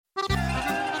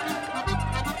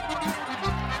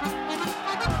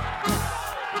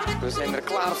We zijn er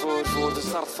klaar voor de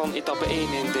start van etappe 1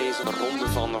 in deze ronde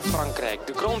van Frankrijk.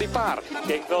 De Grand Départ. Ik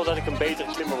denk wel dat ik een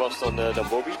betere klimmer was dan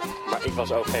Bobby. Maar ik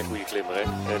was ook geen goede klimmer, hè.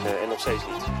 En nog steeds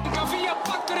niet. Gaviria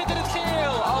pakt de rit in het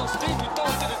geel als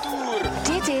debutant in de Tour.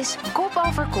 Dit is Kop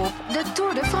over Kop, de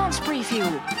Tour de France preview.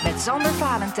 Met Sander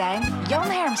Valentijn, Jan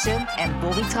Hermsen en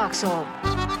Bobby Traxel.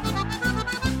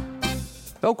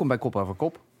 Welkom bij Kop over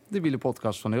Kop, de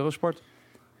wielerpodcast van Eurosport.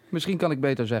 Misschien kan ik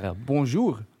beter zeggen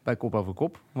bonjour bij Kop over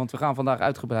Kop, want we gaan vandaag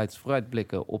uitgebreid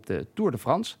vooruitblikken op de Tour de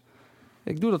France.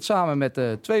 Ik doe dat samen met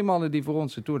twee mannen die voor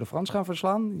ons de Tour de France gaan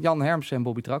verslaan. Jan Hermsen en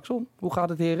Bobby Traxel. Hoe gaat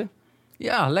het, heren?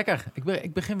 Ja, lekker.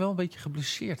 Ik begin wel een beetje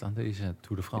geblesseerd aan deze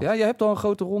Tour de France. Ja, je hebt al een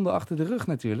grote ronde achter de rug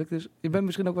natuurlijk, dus je bent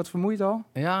misschien ook wat vermoeid al.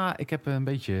 Ja, ik heb een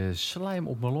beetje slijm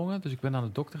op mijn longen, dus ik ben naar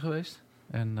de dokter geweest.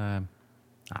 En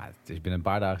het is binnen een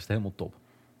paar dagen is het helemaal top.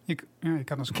 Ik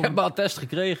heb al een test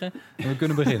gekregen en we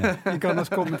kunnen beginnen.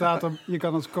 Je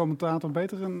kan als commentator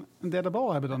beter een derde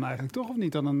bal hebben dan eigenlijk, toch? Of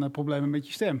niet? Dan een probleem met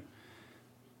je stem.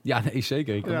 Ja, nee,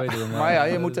 zeker. Ik kan beter maar ja,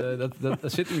 je moet...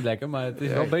 dat zit niet lekker, maar het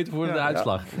is wel beter voor de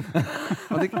uitslag. Ja.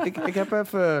 Want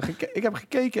ik heb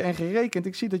gekeken en gerekend.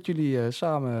 Ik zie dat jullie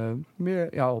samen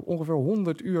ongeveer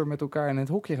 100 uur met elkaar in het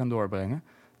hokje gaan doorbrengen.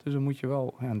 Dus dan moet je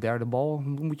wel, een derde bal,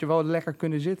 moet je wel lekker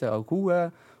kunnen zitten ook.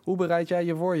 Hoe bereid jij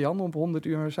je voor, Jan, op 100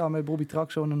 uur samen met Bobby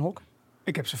Traxel in een hok?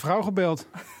 Ik heb zijn vrouw gebeld.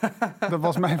 Dat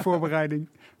was mijn voorbereiding.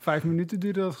 5 minuten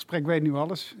duurde dat gesprek. Ik weet nu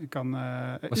alles.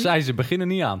 Maar zei ze, beginnen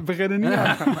niet aan.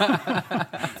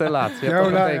 Te laat.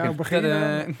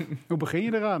 Hoe begin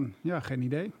je eraan? Ja, geen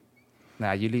idee.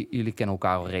 Nou, jullie kennen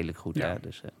elkaar al redelijk goed. Ja. Hè?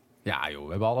 Dus, Ja, joh, we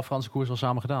hebben alle Franse koers al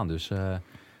samen gedaan. Dus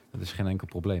dat is geen enkel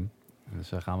probleem.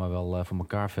 Dus gaan we wel voor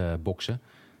elkaar boksen.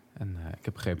 En ik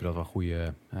heb begrepen dat we een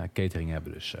goede catering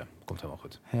hebben, dus komt helemaal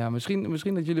goed. Ja,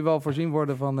 misschien dat jullie wel voorzien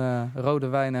worden van rode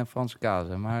wijn en Franse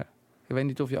kazen. Maar ik weet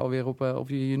niet of je alweer of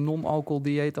je non-alcohol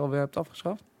dieet alweer hebt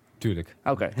afgeschaft? Tuurlijk.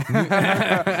 Oké.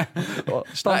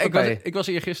 Ik was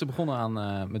hier gisteren begonnen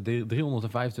aan met de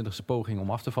 325ste poging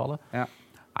om af te vallen. Ja.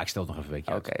 Ik stel het nog even een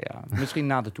weekje uit. Oké, ja. Misschien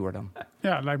na de Tour dan.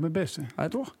 Ja, lijkt me het beste.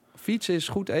 Toch? Fietsen is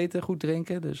goed eten, goed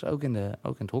drinken. Dus ook in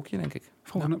het hokje, denk ik.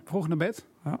 Vroeg naar bed.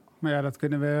 Ja. Maar ja,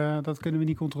 dat kunnen we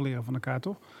niet controleren van elkaar,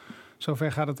 toch?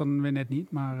 Zover gaat het dan weer net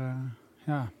niet. Maar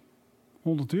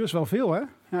 100 uur is wel veel, hè?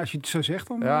 Ja, als je het zo zegt,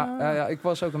 dan... Ja, ik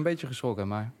was ook een beetje geschrokken.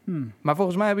 Maar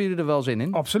volgens mij hebben jullie er wel zin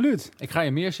in. Absoluut. Ik ga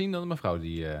je meer zien dan mevrouw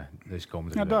die deze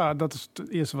komende week. Ja, dat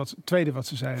is het tweede wat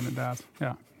ze zei, inderdaad.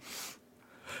 Ja.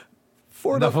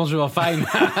 Dat vond ze wel fijn.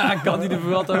 Kan die de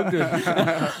verweld ook doen?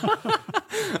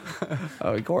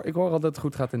 Ik hoor al dat het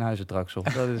goed gaat in huizen, Traxel.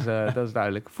 Dat is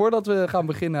duidelijk. Voordat we gaan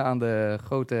beginnen aan de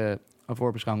grote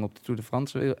voorbeschouwing op de Tour de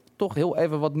France, wil ik toch heel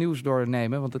even wat nieuws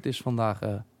doornemen. Want het is vandaag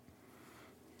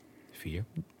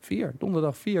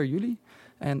donderdag 4 juli.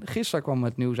 En gisteren kwam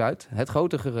het nieuws uit, het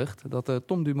grote gerucht, dat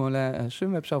Tom Dumoulin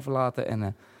Sunweb zou verlaten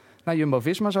en naar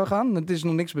Jumbo-Visma zou gaan. Het is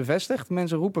nog niks bevestigd.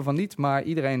 Mensen roepen van niet, maar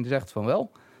iedereen zegt van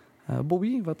wel.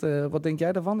 Bobby, wat denk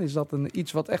jij daarvan? Is dat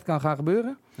iets wat echt kan gaan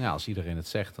gebeuren? Ja, als iedereen het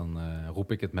zegt, dan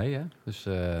roep ik het mee. Hè? Dus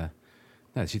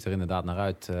het ziet er inderdaad naar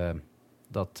uit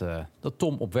dat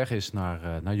Tom op weg is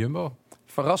naar Jumbo.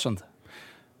 Verrassend.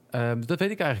 Dat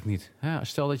weet ik eigenlijk niet.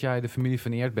 Stel dat jij de familie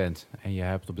van Eert bent en je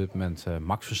hebt op dit moment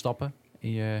Max Verstappen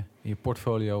in je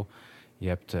portfolio. Je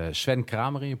hebt Sven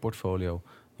Kramer in je portfolio.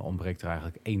 Dan ontbreekt er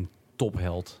eigenlijk 1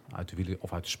 topheld uit de wieler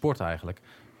of uit de sport eigenlijk.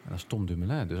 En dat is Tom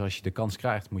Dumoulin. Dus als je de kans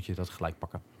krijgt, moet je dat gelijk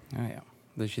pakken. Ja.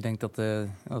 Dus je denkt dat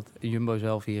Jumbo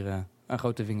zelf hier een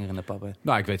grote vinger in de pap heeft?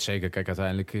 Nou, ik weet zeker. Kijk,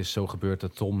 uiteindelijk is het zo gebeurd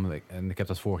dat Tom... En ik heb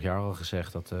dat vorig jaar al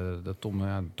gezegd, dat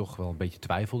Tom toch wel een beetje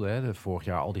twijfelde. Hè. Vorig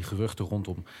jaar al die geruchten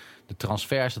rondom de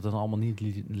transfers, dat het allemaal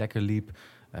niet lekker liep.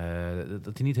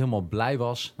 Dat hij niet helemaal blij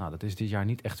was. Nou, dat is dit jaar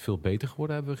niet echt veel beter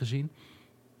geworden, hebben we gezien.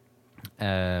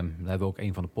 Daar hebben we ook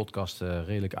een van de podcasts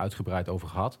redelijk uitgebreid over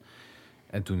gehad.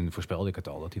 En toen voorspelde ik het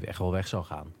al, dat hij echt wel weg zou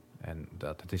gaan. En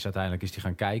uiteindelijk is hij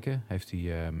gaan kijken. Heeft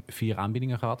hij 4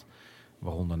 aanbiedingen gehad.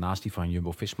 Waaronder naast die van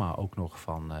Jumbo-Visma ook nog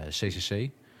van CCC.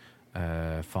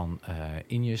 Van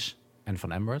Ineos en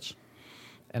van Emirates.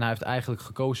 En hij heeft eigenlijk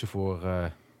gekozen voor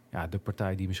de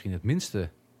partij die misschien het minste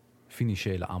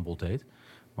financiële aanbod deed.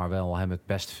 Maar wel hem het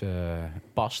best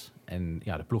past. En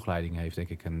ja, de ploegleiding heeft denk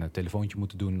ik een telefoontje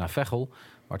moeten doen naar Veghel,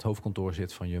 waar het hoofdkantoor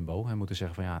zit van Jumbo. En moeten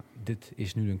zeggen van dit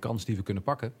is nu een kans die we kunnen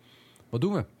pakken. Wat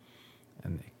doen we?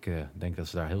 En ik denk dat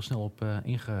ze daar heel snel op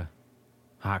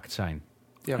ingehaakt zijn.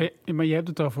 Ja. Maar je hebt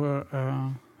het over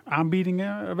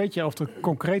aanbiedingen. Weet je of er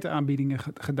concrete aanbiedingen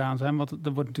gedaan zijn? Want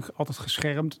er wordt natuurlijk altijd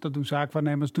geschermd. Dat doen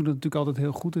zaakwaarnemers. Doen dat natuurlijk altijd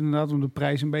heel goed inderdaad om de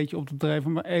prijs een beetje op te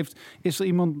drijven. Maar is er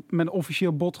iemand met een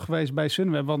officieel bod geweest bij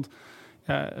Sunweb? Want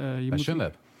bij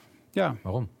Sunweb? Ja.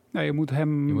 Waarom? Nou, je moet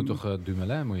hem... Je moet toch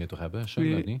Dumoulin moet je toch hebben?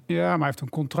 Sunweb niet? Ja, maar hij heeft een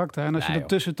contract. Hè? En als je Nee, dat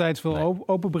tussentijds wil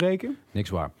openbreken... Niks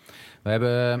waar.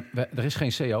 Er is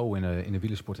geen CO in de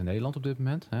wielersport in Nederland op dit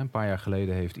moment. Een paar jaar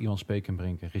geleden heeft Iwan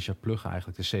Spekenbrink en Richard Plugge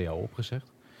eigenlijk de CO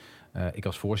opgezegd. Ik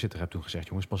als voorzitter heb toen gezegd,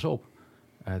 jongens, pas op.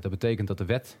 Dat betekent dat de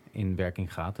wet in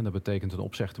werking gaat. En dat betekent een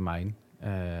opzegtermijn,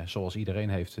 zoals iedereen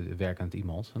heeft, werkend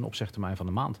iemand, een opzegtermijn van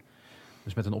een maand.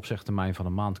 Dus met een opzegtermijn van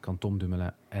een maand kan Tom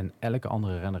Dumoulin en elke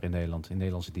andere renner in Nederland, in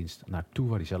Nederlandse dienst, naartoe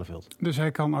waar hij zelf wil. Dus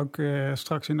hij kan ook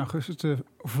straks in augustus de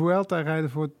Vuelta rijden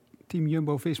voor team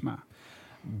Jumbo-Visma.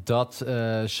 Dat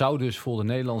zou dus voor de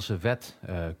Nederlandse wet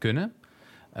kunnen.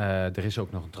 Er is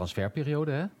ook nog een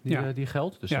transferperiode die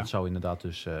geldt. Dus dat zou inderdaad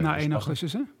dus... Na 1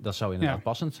 augustus, hè? Dat zou inderdaad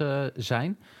passend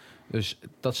zijn. Dus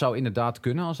dat zou inderdaad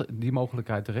kunnen als die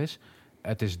mogelijkheid er is.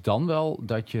 Het is dan wel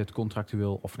dat je het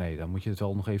contractueel... Of nee, dan moet je het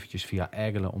wel nog eventjes via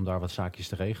ergelen om daar wat zaakjes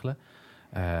te regelen.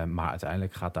 Maar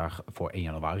uiteindelijk gaat daar voor 1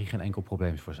 januari geen enkel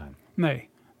probleem voor zijn. Nee.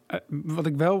 Wat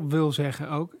ik wel wil zeggen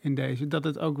ook in deze, dat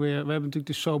het ook weer... We hebben natuurlijk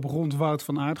de soap rond Wout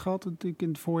van Aert gehad natuurlijk in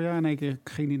het voorjaar. In één keer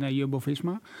ging hij naar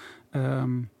Jumbo-Visma.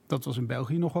 Dat was in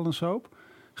België nogal een soap.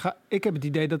 Ik heb het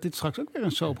idee dat dit straks ook weer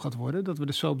een soap gaat worden. Dat we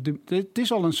de soap... Het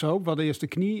is al een soap. We hadden eerst de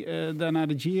knie, daarna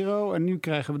de Giro. En nu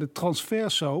krijgen we de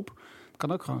transfersoap. Het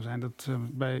kan ook gewoon zijn dat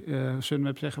bij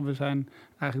Sunweb zeggen... we zijn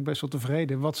eigenlijk best wel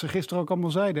tevreden. Wat ze gisteren ook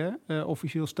allemaal zeiden,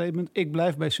 officieel statement. Ik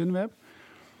blijf bij Sunweb.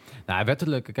 Nou,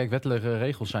 wettelijke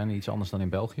regels zijn iets anders dan in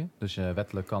België. Dus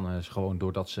wettelijk kan gewoon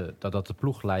doordat de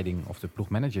ploegleiding of de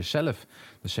ploegmanager zelf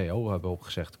de CO hebben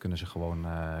opgezegd,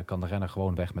 kan de renner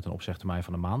gewoon weg met een opzegtermijn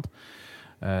van een maand.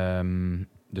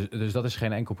 Dus dat is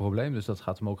geen enkel probleem. Dus dat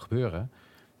gaat hem ook gebeuren.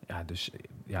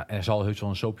 Ja, er zal heus wel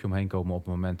een soapje omheen komen op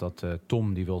het moment dat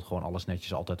Tom, die wil gewoon alles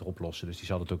netjes altijd erop lossen. Dus die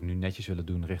zal het ook nu netjes willen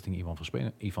doen richting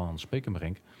Iwan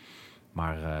Spekenbrink.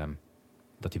 Maar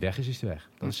dat hij weg is hij weg.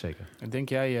 Dat is zeker. Denk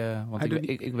jij, want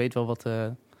ik weet wel wat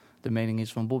de mening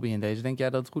is van Bobby in deze. Denk jij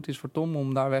dat het goed is voor Tom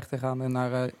om daar weg te gaan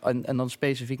en dan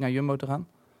specifiek naar Jumbo te gaan?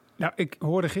 Nou, ik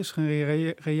hoorde gisteren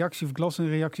een reactie, of ik las een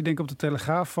reactie, denk ik op de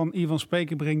Telegraaf, van Iwan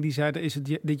Spekenbrink. Die zei, er is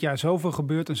dit jaar zoveel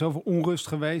gebeurd en zoveel onrust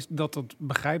geweest, dat het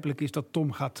begrijpelijk is dat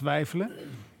Tom gaat twijfelen.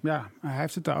 Ja, hij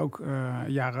heeft het daar ook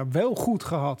jaren wel goed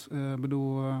gehad.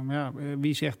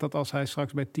 Wie zegt dat als hij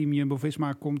straks bij team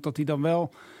Jumbo-Visma komt, dat hij dan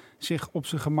wel zich op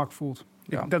zijn gemak voelt?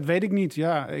 Ja. Dat weet ik niet.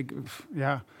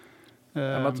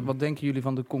 Wat denken jullie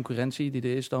van de concurrentie die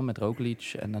er is dan met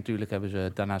Roglic? En natuurlijk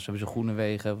daarnaast hebben ze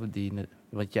Groenewegen.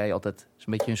 Wat jij altijd is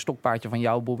een beetje een stokpaardje van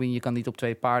jou, Bobby. Je kan niet op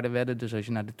 2 paarden wedden. Dus als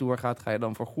je naar de Tour gaat, ga je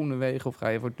dan voor Groenewegen of ga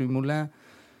je voor Dumoulin?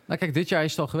 Nou kijk, dit jaar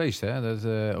is het al geweest. Hè? Dat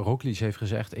Roglic heeft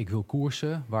gezegd, ik wil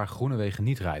koersen waar Groenewegen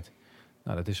niet rijdt.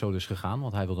 Nou, dat is zo dus gegaan,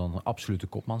 want hij wil dan een absolute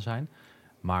kopman zijn.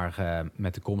 Maar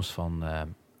met de komst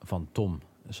van Tom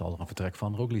zal er een vertrek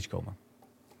van Roglic komen.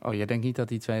 Oh, jij denkt niet dat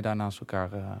die twee daar naast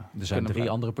elkaar Er zijn 3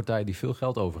 andere partijen die veel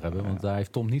geld over hebben, want daar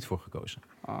heeft Tom niet voor gekozen.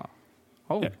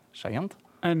 Saillant.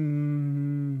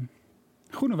 En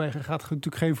Groenewegen gaat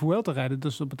natuurlijk geen Vuelta rijden,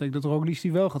 dus dat betekent dat Roglic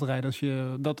die wel gaat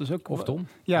rijden. Dat is ook... Of Tom,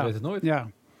 ja. je weet het nooit. Ja.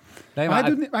 Nee,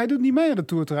 maar hij doet niet mee aan de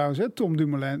Tour trouwens, hè, Tom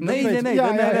Dumoulin. Nee.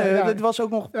 Het was ook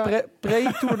nog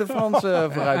pre-Tour de France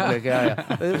vooruitblik. Ja.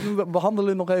 We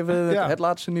behandelen nog even het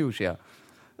laatste nieuws,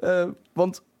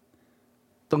 want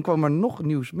dan kwam er nog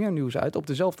meer nieuws uit op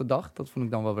dezelfde dag. Dat vond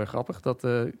ik dan wel weer grappig. Dat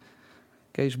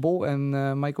Kees Bol en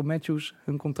Michael Matthews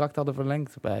hun contract hadden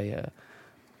verlengd bij...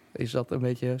 is dat een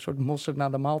beetje een soort mosterd na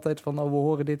de maaltijd van... we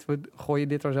horen dit, we gooien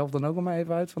dit er zelf dan ook maar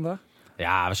even uit vandaag?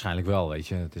 Ja, waarschijnlijk wel, weet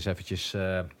je. Het is eventjes...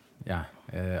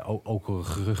 ook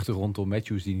geruchten rondom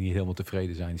Matthews die niet helemaal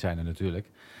tevreden zijn er natuurlijk.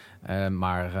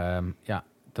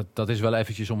 Dat is wel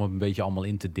eventjes om het een beetje allemaal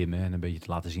in te dimmen... en een beetje te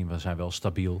laten zien, we zijn wel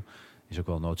stabiel. Is ook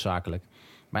wel noodzakelijk.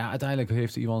 Maar ja, uiteindelijk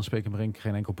heeft Iwan Spekenbrink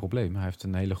geen enkel probleem. Hij heeft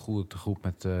een hele goede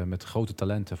groep met grote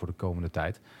talenten voor de komende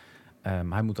tijd.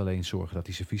 Hij moet alleen zorgen dat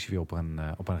hij zijn visie weer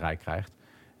op een rij krijgt.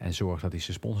 En zorgt dat hij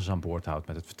zijn sponsors aan boord houdt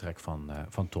met het vertrek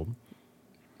van Tom.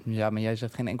 Ja, maar jij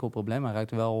zegt geen enkel probleem. Hij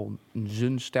raakt wel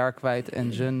zijn ster kwijt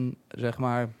en zijn, zeg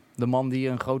maar, de man die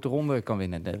een grote ronde kan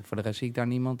winnen. Voor de rest zie ik daar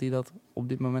niemand die dat op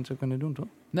dit moment zou kunnen doen, toch?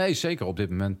 Nee, zeker. Op dit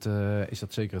moment is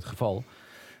dat zeker het geval.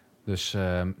 Dus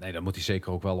daar moet hij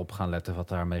zeker ook wel op gaan letten wat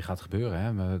daarmee gaat gebeuren.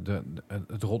 Hè.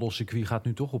 Het roddelcircuit gaat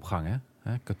nu toch op gang.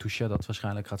 Hè? Katusha dat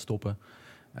waarschijnlijk gaat stoppen.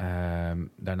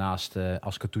 Daarnaast,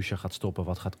 als Katusha gaat stoppen,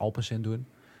 wat gaat Alpecin doen?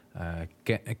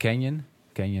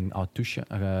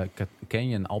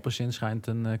 Canyon Alpecin schijnt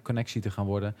een connectie te gaan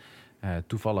worden.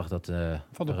 Toevallig dat er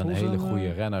een hele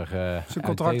goede renner zijn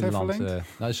contract heeft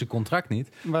verlengd. Zijn contract niet.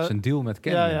 Zijn deal met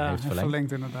Canyon heeft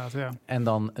verlengd. Inderdaad, ja. En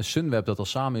dan Sunweb dat al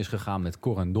samen is gegaan met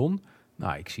Corendon.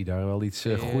 Nou, ik zie daar wel iets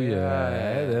goeie.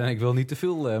 Ik wil niet te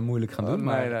veel moeilijk gaan doen,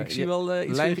 maar ik zie wel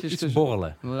iets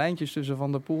borrelen. Lijntjes tussen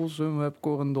Van der Poel, Sunweb,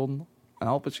 Corendon. En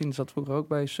Alpecin zat vroeger ook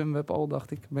bij Sunweb al,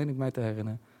 dacht ik. Meen ik mij te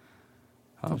herinneren.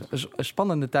 Een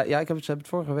spannende tijd. Ja, ze hebben het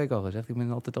vorige week al gezegd. Ik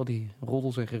ben altijd al die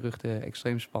roddels en geruchten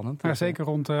extreem spannend. Ja, zeker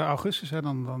rond augustus. Hè,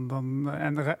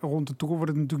 en rond de Tour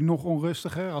wordt het natuurlijk nog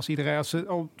onrustiger. Als ze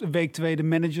op week 2 de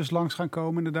managers langs gaan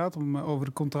komen inderdaad. Om over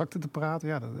de contracten te praten.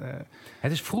 Ja,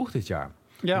 Het is vroeg dit jaar.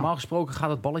 Ja. Normaal gesproken gaat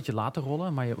het balletje later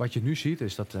rollen. Maar wat je nu ziet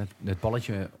is dat het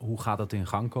balletje, hoe gaat dat in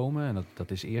gang komen? En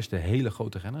dat is eerst de hele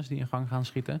grote renners die in gang gaan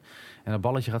schieten. En dat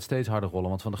balletje gaat steeds harder rollen.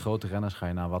 Want van de grote renners ga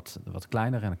je naar wat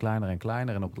kleiner en kleiner en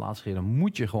kleiner. En op het laatste keer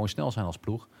moet je gewoon snel zijn als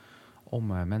ploeg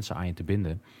om mensen aan je te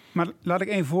binden. Maar laat ik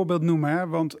één voorbeeld noemen. Hè?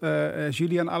 Want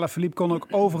Julian Alaphilippe kon ook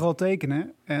overal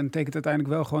tekenen. En tekent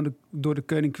uiteindelijk wel gewoon door de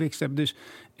Koning Quickstep. Dus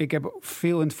ik heb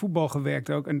veel in het voetbal gewerkt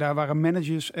ook. En daar waren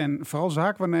managers en vooral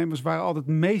zaakwaarnemers waren altijd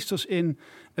meesters in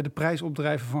de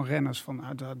prijsopdrijven van renners. Van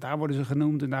daar worden ze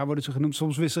genoemd en daar worden ze genoemd.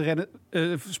 Soms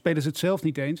spelen ze het zelf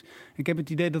niet eens. Ik heb het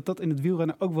idee dat dat in het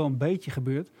wielrennen ook wel een beetje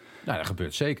gebeurt. Nou, dat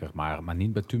gebeurt zeker. Maar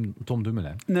niet bij Tom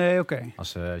Dumoulin. Nee, oké.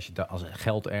 Als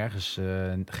geld ergens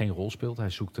geen rol speelt. Hij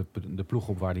zoekt de ploeg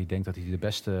op waar hij denkt dat hij de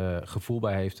beste gevoel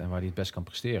bij heeft en waar hij het best kan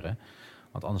presteren.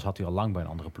 Want anders had hij al lang bij een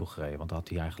andere ploeg gereden. Want had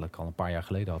hij eigenlijk al een paar jaar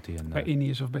geleden bij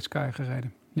Ineos of bij Sky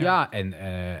gereden. Ja, en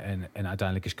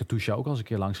uiteindelijk is Katusha ook al eens een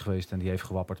keer langs geweest. En die heeft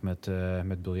gewapperd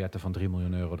met biljetten van 3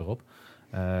 miljoen euro erop.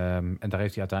 En daar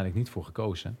heeft hij uiteindelijk niet voor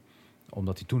gekozen.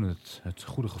 Omdat hij toen het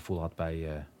goede gevoel had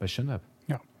bij Sunweb.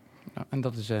 Ja, en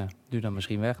dat is nu dan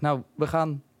misschien weg. Nou, we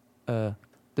gaan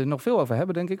er nog veel over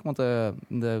hebben, denk ik. Want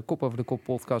de Kop over de Kop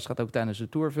podcast gaat ook tijdens de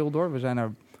Tour veel door. We zijn er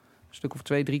een stuk of 2-3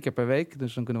 keer per week.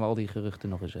 Dus dan kunnen we al die geruchten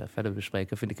nog eens verder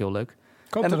bespreken. Vind ik heel leuk.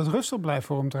 Ik hoop dat het rustig blijft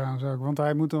voor hem trouwens ook.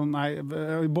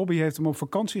 Want Bobby heeft hem op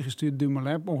vakantie gestuurd,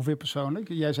 Dumoulin, ongeveer persoonlijk.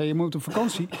 Jij zei, je moet op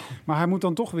vakantie. Maar hij moet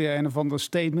dan toch weer een of ander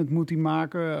statement moet hij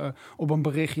maken op een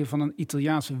berichtje van een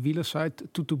Italiaanse wielersite,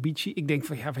 Tutubici. Ik denk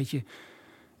van, ja, weet je,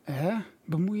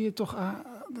 bemoei je toch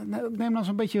neem dan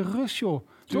zo'n beetje rust, joh.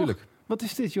 Tuurlijk. Toch? Wat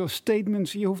is dit, joh?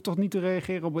 Statements, je hoeft toch niet te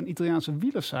reageren op een Italiaanse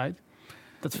wielersite?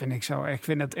 Dat vind ik zo. Ik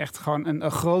vind het echt gewoon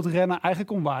een groot renner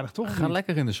eigenlijk onwaardig, toch? Ga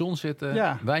lekker in de zon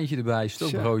zitten, wijntje erbij,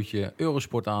 stokbroodje,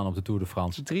 Eurosport aan op de Tour de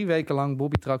France. 3 weken lang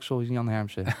Bobby Traxel en Jan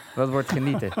Hermsen. Dat wordt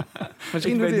genieten.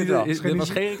 Misschien doet hij het wel. Dit was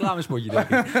geen reclamespotje, denk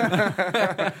ik.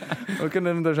 We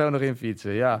kunnen hem er zo nog in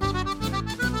fietsen, ja.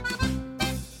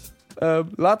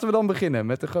 Laten we dan beginnen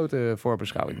met de grote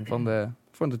voorbeschouwing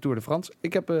van de Tour de France.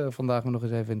 Ik heb vandaag me nog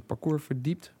eens even in het parcours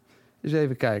verdiept. Eens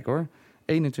even kijken hoor.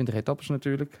 21 etappes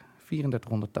natuurlijk.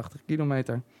 3480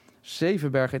 kilometer.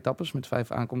 7 bergetappes met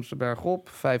 5 aankomsten bergop.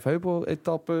 5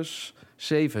 heuveletappes.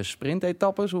 7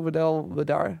 sprintetappes. Hoewel we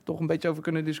daar toch een beetje over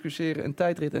kunnen discussiëren. Een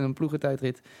tijdrit en een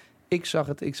ploegentijdrit. Ik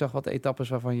zag wat etappes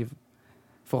waarvan je...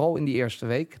 Vooral in die eerste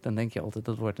week. Dan denk je altijd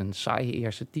dat wordt een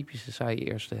typische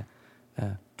saaie eerste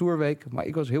tourweek. Maar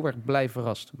ik was heel erg blij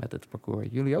verrast met het parcours.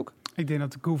 Jullie ook? Ik denk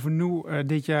dat de Gouvenou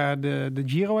dit jaar de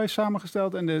Giro heeft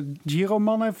samengesteld. En de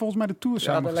Giro-man heeft volgens mij de Tour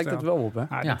samengesteld. Ja, daar lijkt het wel op,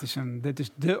 hè? Ja. Dit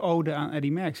is de ode aan Eddy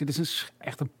Merckx. Dit is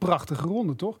echt een prachtige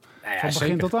ronde, toch? Nou ja, van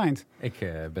begin tot eind. Ik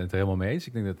ben het er helemaal mee eens.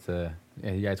 Ik denk dat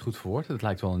jij het goed verwoordt. Het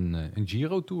lijkt wel een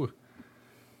Giro-tour.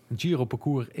 Een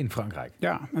Giro-parcours in Frankrijk.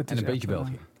 Ja, het is een beetje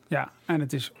België. Ja, en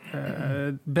het is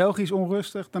Belgisch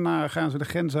onrustig. Daarna gaan ze de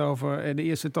grens over. De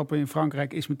eerste etappe in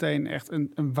Frankrijk is meteen echt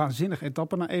een waanzinnige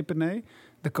etappe naar Epernay.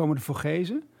 Dan komen de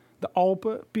Vogezen, de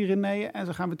Alpen, Pyreneeën en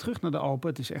ze gaan weer terug naar de Alpen.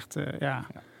 Het is echt,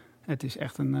 het is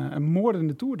echt een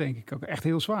moordende tour, denk ik ook. Echt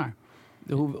heel zwaar.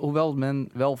 Hoewel men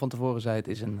wel van tevoren zei, het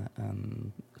is een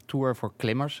tour voor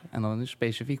klimmers. En dan is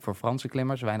specifiek voor Franse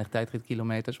klimmers, weinig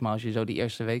tijdritkilometers. Maar als je zo die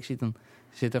eerste week ziet, dan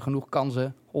zitten er genoeg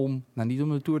kansen om, niet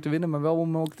om de tour te winnen, maar wel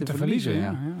om ook te verliezen.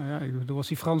 Ja. Ik bedoel, als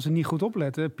die Fransen niet goed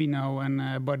opletten, Pinot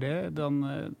en Bardet,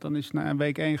 dan is na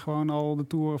week 1 gewoon al de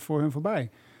tour voor hun voorbij.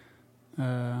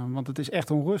 Want het is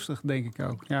echt onrustig, denk ik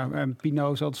ook. Ja, en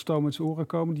Pinot zal de stoom uit zijn oren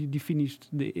komen. Die finisht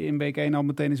in week 1 al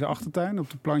meteen in zijn achtertuin op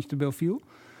de Planche de Belleville.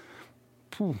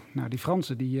 Poeh, nou, die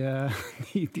Fransen die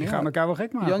gaan elkaar wel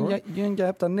gek maken. Jan, jij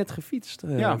hebt daar net gefietst,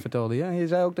 vertelde je. En je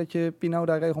zei ook dat je Pinot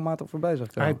daar regelmatig voorbij zag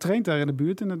komen. Hij traint daar in de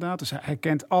buurt inderdaad, dus hij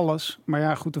kent alles. Maar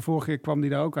ja, goed, de vorige keer kwam hij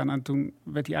daar ook aan. En toen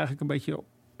werd hij eigenlijk een beetje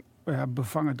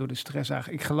bevangen door de stress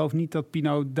eigenlijk. Ik geloof niet dat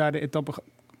Pinot daar de etappe...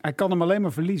 Hij kan hem alleen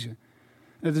maar verliezen.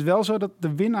 Het is wel zo dat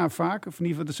de winnaar vaak, of in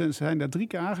ieder geval ze zijn daar 3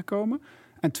 keer aangekomen.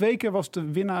 En 2 keer was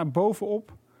de winnaar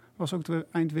bovenop, was ook de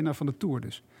eindwinnaar van de Tour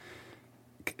dus.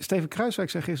 Steven Kruijswijk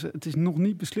zegt gisteren, het is nog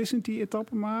niet beslissend die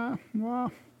etappe, maar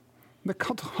er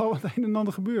kan toch wel het een en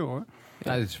ander gebeuren hoor.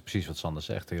 Ja, dit is precies wat Sander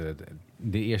zegt.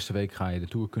 De eerste week ga je de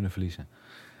Tour kunnen verliezen.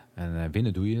 En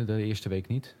winnen doe je de eerste week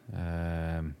niet.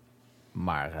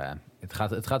 Maar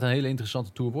het gaat een hele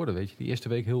interessante Tour worden, weet je. Die eerste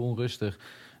week heel onrustig.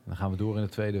 En dan gaan we door in de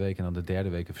tweede week. En dan de derde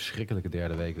week, een verschrikkelijke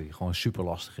derde week. Die gewoon super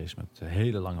lastig is met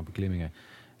hele lange beklimmingen.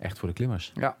 Echt voor de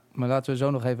klimmers. Ja, maar laten we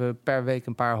zo nog even per week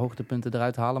een paar hoogtepunten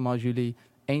eruit halen. Maar als jullie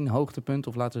 1 hoogtepunt,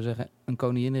 of laten we zeggen een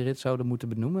koninginnenrit zouden moeten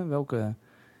benoemen, welke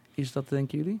is dat,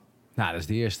 denken jullie? Nou, dat is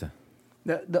de eerste.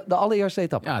 De allereerste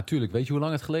etappe. Ja, tuurlijk. Weet je hoe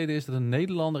lang het geleden is dat een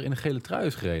Nederlander in een gele trui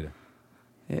heeft gereden?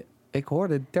 Ik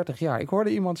hoorde 30 jaar. Ik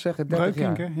hoorde iemand zeggen 30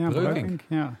 Breukink, jaar. hè? Ja, Breukink.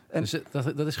 Ja. En dus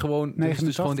dat is gewoon...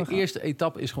 Dus gewoon de eerste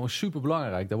etappe is gewoon super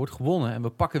belangrijk. Daar wordt gewonnen. En we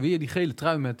pakken weer die gele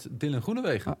trui met Dylan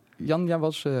Groenewegen. Jan, jij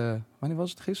was... wanneer was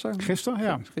het? Gisteren? Gisteren,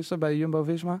 ja. Gisteren bij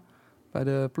Jumbo-Visma. Bij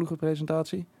de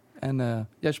ploegenpresentatie. En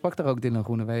jij sprak daar ook Dylan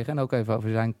Groenewegen. En ook even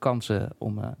over zijn kansen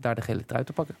om daar de gele trui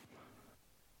te pakken.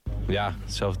 Ja,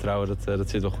 het zelfvertrouwen dat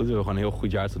zit wel goed. We hebben gewoon een heel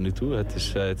goed jaar tot nu toe.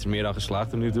 Het is meer dan geslaagd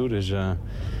tot nu toe. Dus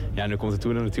ja, nu komt de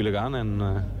Tour er natuurlijk aan. En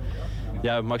ja, we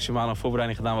hebben maximaal een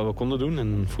voorbereiding gedaan wat we konden doen.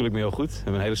 En voel ik me heel goed. We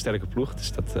hebben een hele sterke ploeg.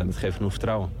 Dus dat geeft genoeg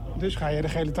vertrouwen. Dus ga je de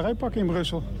gele trui pakken in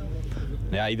Brussel?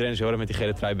 Ja, iedereen is heel erg met die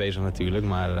gele trui bezig natuurlijk.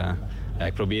 Maar ja,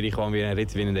 ik probeer die gewoon weer een rit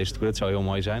te winnen in deze Tour. Dat zou heel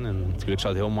mooi zijn. En natuurlijk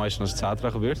zou het heel mooi zijn als het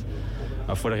zaterdag gebeurt.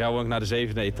 Maar vorig jaar won ik naar de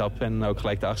 7e etappe en ook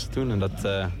gelijk de 8e toen. En dat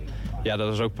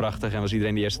was ook prachtig en was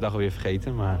iedereen die eerste dag alweer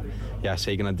vergeten. Maar ja,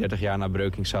 zeker na 30 jaar na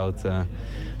Breukink zou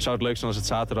het leuk zijn als het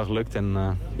zaterdag lukt.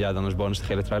 En ja, dan is bonus de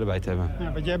gele trui erbij te hebben.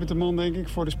 Ja, want jij bent de man, denk ik,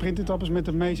 voor de sprintetappes met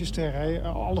de meeste sterren. Hè?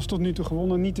 Alles tot nu toe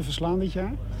gewonnen, niet te verslaan dit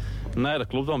jaar? Nee, dat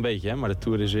klopt wel een beetje. Hè? Maar de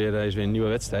Tour is weer een nieuwe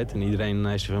wedstrijd. En iedereen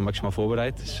is weer maximaal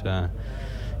voorbereid. Dus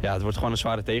ja, het wordt gewoon een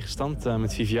zware tegenstand.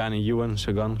 Met Viviane, Ewan,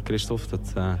 Sagan, Christophe.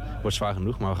 Dat wordt zwaar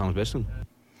genoeg, maar we gaan ons best doen.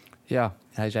 Ja,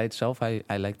 hij zei het zelf.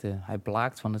 Hij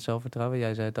blaakt van het zelfvertrouwen.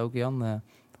 Jij zei het ook, Jan.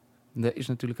 Er is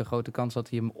natuurlijk een grote kans dat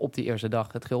hij hem op die eerste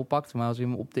dag het geel pakt. Maar als hij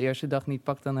hem op de eerste dag niet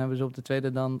pakt, dan hebben ze op de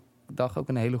tweede dag ook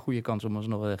een hele goede kans om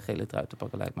alsnog een gele trui te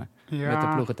pakken, lijkt me. Ja, met de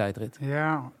ploegentijdrit.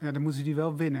 Ja, dan moeten ze die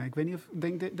wel winnen. Ik weet niet of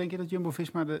denk je dat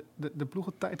Jumbo-Visma de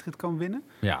ploegentijdrit kan winnen?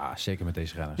 Ja, zeker met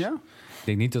deze renners. Ja? Ik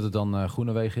denk niet dat het dan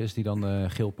Groenewegen is die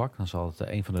dan geel pakt. Dan zal het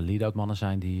een van de lead-out mannen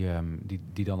zijn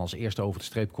die dan als eerste over de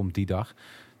streep komt die dag.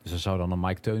 Dus er zou dan een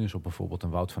Mike Teunis of bijvoorbeeld een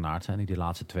Wout van Aert zijn, die de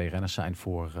laatste 2 renners zijn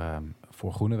voor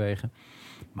Groenewegen.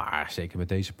 Maar zeker met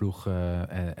deze ploeg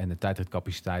en de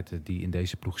tijdritcapaciteiten die in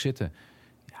deze ploeg zitten,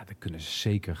 ja, dan kunnen ze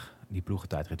zeker die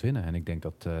ploegentijdrit winnen. En ik denk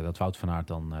dat Wout van Aert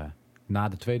dan na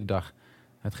de tweede dag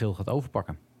het geel gaat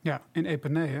overpakken. Ja, in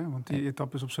Epernay, hè? Want die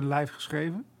etappe is op zijn lijf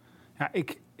geschreven. Ja,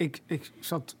 ik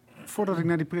zat, voordat ik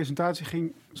naar die presentatie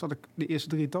ging, zat ik de eerste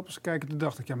 3 etappes te kijken. Toen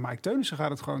dacht ik, ja, Mike Teunissen gaat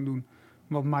het gewoon doen.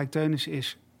 Want Mike Teunissen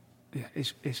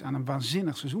is aan een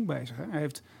waanzinnig seizoen bezig. Hè? Hij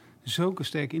heeft zulke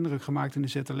sterke indruk gemaakt in de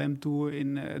ZLM-tour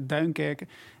in Duinkerken.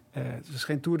 Het is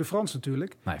geen Tour de France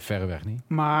natuurlijk. Nee, verreweg niet.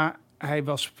 Maar hij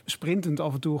was sprintend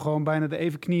af en toe gewoon bijna de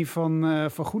evenknie van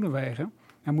Groenewegen.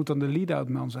 Hij moet dan de lead-out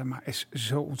man zijn, maar is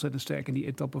zo ontzettend sterk. En die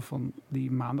etappe van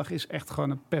die maandag is echt gewoon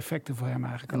een perfecte voor hem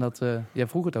eigenlijk. En jij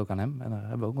vroeg het ook aan hem. En daar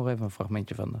hebben we ook nog even een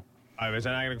fragmentje van. We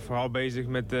zijn eigenlijk vooral bezig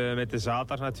met de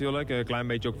zaterdag natuurlijk. Een klein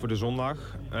beetje ook voor de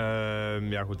zondag.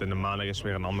 Ja goed, en de maandag is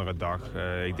weer een andere dag.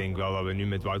 Ik denk wel dat we nu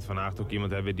met Wout van Aert ook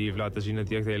iemand hebben die heeft laten zien dat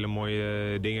hij echt hele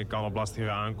mooie dingen kan op lastige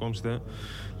aankomsten.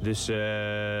 Dus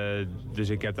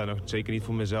ik heb daar nog zeker niet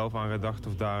voor mezelf aan gedacht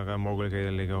of daar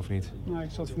mogelijkheden liggen of niet. Nou,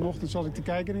 vanochtend zat ik te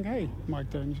kijken en denk ik, Mike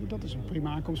Teunissen, dat is een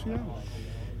prima aankomst voor jou.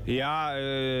 Ja,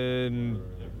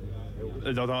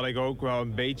 dat had ik ook wel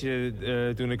een beetje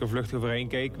toen ik er vluchtig overheen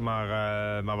keek.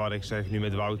 Maar wat ik zeg, nu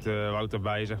met Wout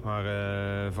erbij, zeg maar,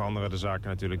 veranderen de zaken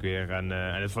natuurlijk weer. En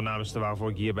het voornaamste waarvoor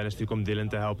ik hier ben is natuurlijk om Dylan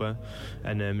te helpen.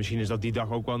 En misschien is dat die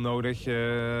dag ook wel nodig.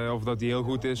 Of dat die heel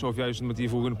goed is, of juist omdat hij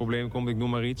vroeg in een probleem komt, ik noem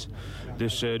maar iets.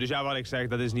 Dus ja, wat ik zeg,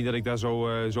 dat is niet dat ik daar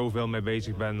zoveel mee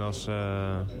bezig ben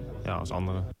als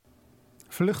anderen.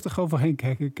 Vluchtig overheen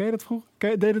kijken. Ken je dat vroeger?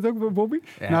 Deed het ook bij Bobby?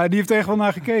 Ja. Nou, die heeft er echt wel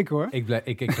naar gekeken, hoor.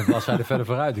 Ik keek de bladzijde verder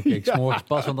vooruit. Ik keek 's morgens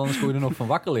pas, want anders kon je er nog van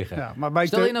wakker liggen. Ja, maar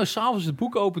Stel je nou s'avonds het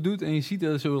boek open doet en je ziet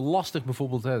dat het zo lastig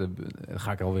bijvoorbeeld... Hè, dan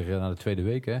ga ik alweer naar de tweede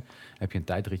week. Hè. Heb je een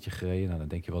tijdritje gereden, nou, dan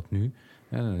denk je wat nu?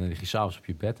 En dan lig je s'avonds op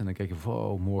je bed en dan kijk je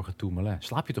van morgen Tourmalet.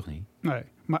 Slaap je toch niet? Nee,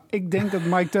 maar ik denk dat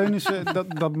Mike Teunissen,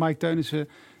 dat Mike Teunissen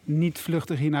niet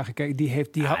vluchtig hiernaar gekeken. Die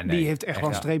heeft echt wel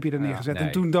een streepje er neergezet. Nee,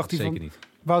 en toen dacht hij zeker van... niet.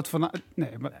 Wout van Aert... Nee,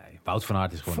 Wout van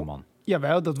Aert is gewoon een man.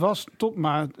 Jawel, dat was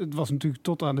maar het was natuurlijk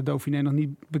tot aan de Dauphiné nog niet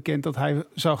bekend dat hij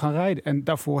zou gaan rijden. En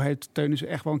daarvoor heeft Teunissen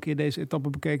echt wel een keer deze etappe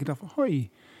bekeken en dacht van, hoi,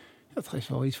 dat is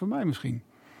wel iets voor mij misschien.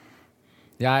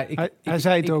 Ja, hij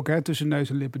zei het ook, hè, tussen neus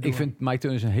en lippen door. Ik vind Mike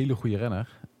Teunissen een hele goede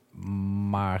renner.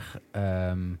 Maar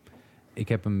ik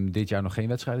heb hem dit jaar nog geen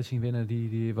wedstrijden zien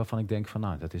winnen waarvan ik denk van,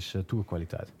 nou, dat is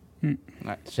tourkwaliteit. Nee,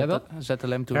 Jij wel?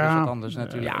 ZLM Tour is wat anders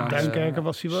natuurlijk. Ja, dan, Duinkerken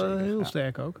was hij wel heel ja.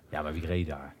 sterk ook. Ja, maar wie reed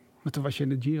daar? Maar toen was je in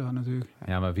de Giro natuurlijk.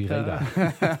 Ja, maar wie reed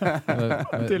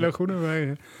daar? Tilo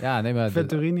Groenewegen. Ja, nee, maar...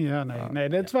 Venturini, nee,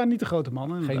 dat waren niet de grote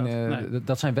mannen.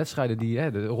 Dat zijn wedstrijden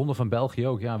die... de Ronde van België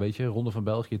ook. Ja, weet je, Ronde van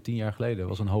België 10 jaar geleden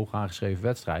was een hoog aangeschreven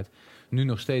wedstrijd. Nu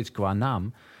nog steeds qua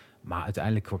naam. Maar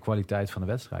uiteindelijk qua kwaliteit van de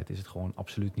wedstrijd is het gewoon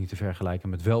absoluut niet te vergelijken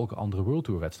met welke andere World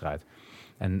Tour wedstrijd.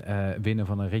 En winnen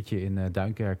van een ritje in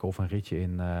Duinkerken of een ritje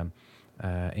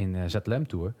in ZLM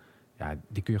Tour... Ja,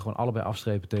 die kun je gewoon allebei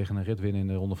afstrepen tegen een rit winnen in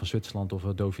de Ronde van Zwitserland of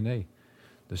Dauphiné.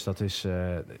 Dus dat is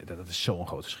zo'n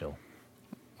groot verschil.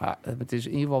 Maar het is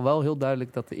in ieder geval wel heel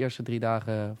duidelijk dat de eerste 3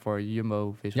 dagen voor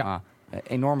Jumbo-Visma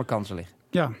enorme kansen liggen.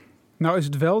 Ja, nou is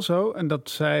het wel zo, en dat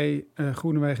zei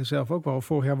Groenewegen zelf ook wel.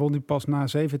 Vorig jaar won hij pas na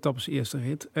 7 etappes eerste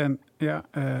rit. En ja,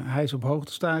 hij is op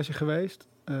hoogtestage geweest,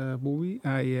 Bobby.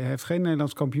 Hij heeft geen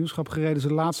Nederlands kampioenschap gereden.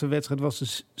 Zijn laatste wedstrijd was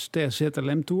de Ster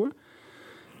ZLM Tour.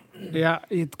 Ja,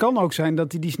 het kan ook zijn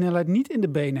dat hij die snelheid niet in de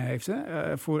benen heeft. Hè?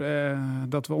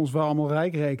 Dat we ons wel allemaal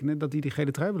rijk rekenen, dat hij die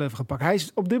gele trui wil even gepakt. Hij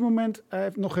is op dit moment, hij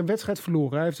heeft nog geen wedstrijd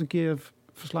verloren. Hij heeft een keer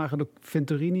verslagen door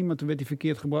Venturini, maar toen werd hij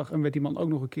verkeerd gebracht en werd die man ook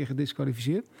nog een keer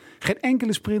gedisqualificeerd. Geen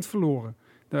enkele sprint verloren,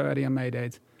 daar hij aan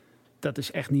meedeed. Dat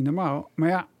is echt niet normaal. Maar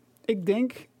ja, ik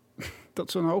denk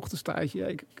dat zo'n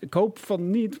hoogtestage, ik hoop van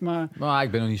niet, maar... Nou,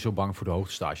 ik ben nog niet zo bang voor de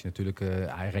hoogtestage. Natuurlijk,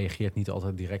 hij reageert niet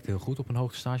altijd direct heel goed op een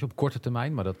hoogtestage, op korte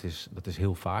termijn. Maar dat is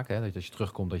heel vaak, hè, dat als je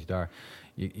terugkomt, dat je daar...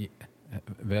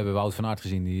 we hebben Wout van Aert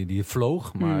gezien, die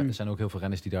vloog. Maar er zijn ook heel veel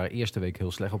renners die daar eerste week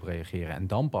heel slecht op reageren. En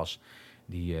dan pas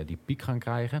die piek gaan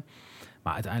krijgen.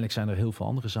 Maar uiteindelijk zijn er heel veel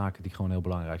andere zaken die gewoon heel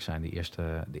belangrijk zijn de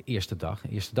eerste dag. De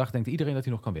eerste dag denkt iedereen dat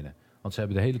hij nog kan winnen. Want ze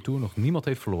hebben de hele Tour nog niemand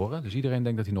heeft verloren. Dus iedereen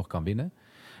denkt dat hij nog kan winnen.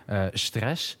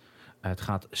 Stress. Het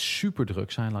gaat super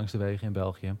druk zijn langs de wegen in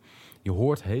België. Je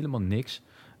hoort helemaal niks.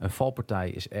 Een valpartij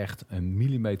is echt een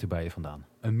millimeter bij je vandaan.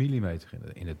 Een millimeter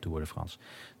in de Tour de France.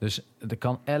 Dus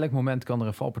elk moment kan er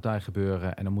een valpartij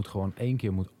gebeuren. En dan moet gewoon 1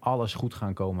 keer alles goed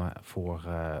gaan komen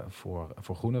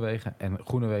voor Groenewegen. En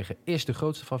Groenewegen is de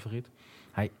grootste favoriet.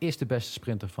 Hij is de beste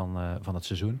sprinter van het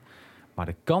seizoen. Maar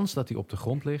de kans dat hij op de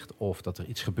grond ligt of dat er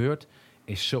iets gebeurt,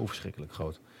 is zo verschrikkelijk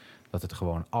groot. Dat het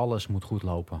gewoon alles moet goed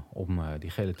lopen om die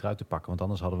gele trui te pakken. Want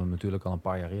anders hadden we hem natuurlijk al een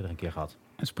paar jaar eerder een keer gehad.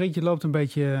 Een sprintje loopt een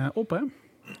beetje op, hè?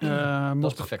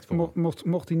 Dat is perfect voor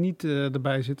mocht hij niet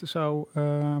erbij zitten, zou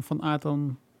Van Aert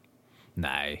dan...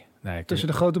 Nee. Tussen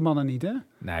de grote mannen niet, hè?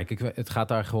 Nee, kijk, het gaat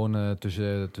daar gewoon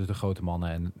tussen de grote mannen.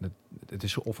 En het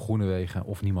is of Groenewegen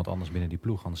of niemand anders binnen die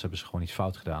ploeg. Anders hebben ze gewoon iets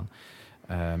fout gedaan.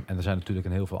 En er zijn natuurlijk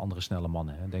een heel veel andere snelle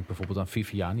mannen. Hè. Denk bijvoorbeeld aan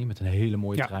Viviani met een hele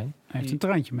mooie trein. Hij heeft een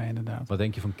treintje mee, inderdaad. Wat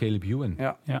denk je van Caleb Ewan?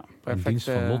 Ja, perfect. In dienst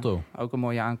van Lotto. Ook een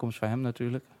mooie aankomst voor hem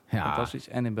natuurlijk. Ja, fantastisch.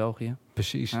 En in België.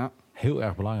 Precies. Ja. Heel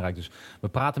erg belangrijk. Dus we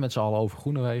praten met z'n allen over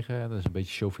Groenewegen. Dat is een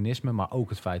beetje chauvinisme. Maar ook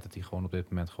het feit dat hij gewoon op dit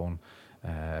moment gewoon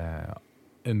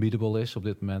unbeatable is op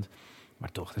dit moment.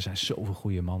 Maar toch, er zijn zoveel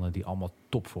goede mannen die allemaal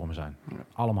topvorm zijn. Ja.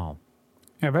 Allemaal.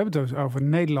 Ja, we hebben het dus over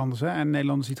Nederlanders. Hè? En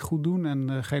Nederlanders die het goed doen. En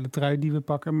de gele trui die we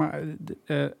pakken. Maar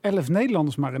 11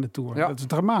 Nederlanders maar in de Tour. Ja. Dat is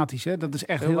dramatisch. Hè? Dat is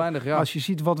echt heel weinig. Ja. Als je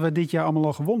ziet wat we dit jaar allemaal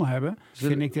al gewonnen hebben.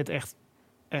 Vind ik dit echt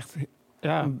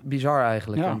ja. Bizar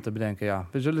eigenlijk om te bedenken. Ja.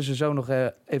 We zullen ze zo nog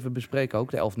even bespreken.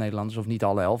 Ook de 11 Nederlanders. Of niet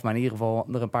alle 11. Maar in ieder geval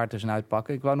er een paar tussenuit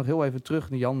pakken. Ik wou nog heel even terug,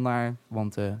 Jan, naar...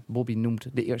 Want Bobby noemt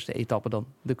de eerste etappe dan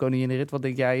de koninginrit. Wat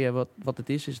denk jij wat het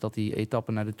is? Is dat die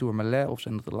etappe naar de Tourmalet? Of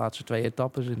zijn dat de laatste 2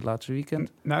 etappes in het laatste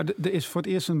weekend? Nou, er is voor het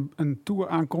eerst een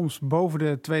Tour-aankomst boven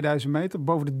de 2000 meter.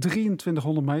 Boven de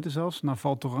 2300 meter zelfs. Naar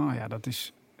Val Thorens. Ja, dat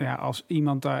is... Ja, als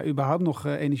iemand daar überhaupt nog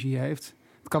energie heeft.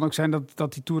 Het kan ook zijn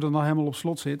dat die Tour dan al helemaal op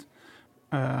slot zit.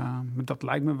 Maar dat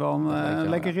lijkt me wel een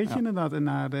lekker ritje inderdaad. En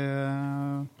naar de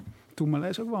Tourmalet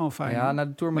is ook wel een fijn. Ja, naar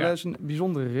de Tourmalet is een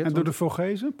bijzondere rit. En door de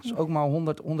Vogezen? Het is ook maar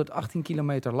 118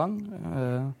 kilometer lang.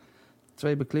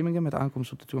 2 beklimmingen met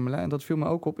aankomst op de Tourmalet. En dat viel me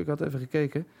ook op. Ik had even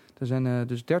gekeken. Er zijn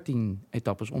dus 13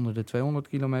 etappes onder de 200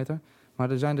 kilometer.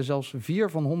 Maar er zijn er zelfs 4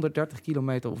 van 130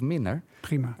 kilometer of minder.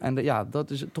 Prima. En dat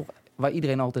is toch waar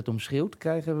iedereen altijd om schreeuwt.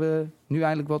 Krijgen we nu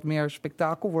eindelijk wat meer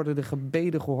spektakel? Worden de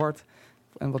gebeden gehoord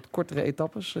en wat kortere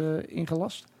etappes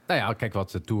ingelast? Nou ja, kijk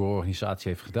wat de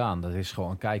tourorganisatie heeft gedaan. Dat is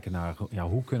gewoon kijken naar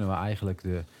hoe kunnen we eigenlijk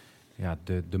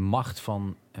de macht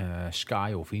van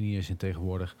Sky of Ineos in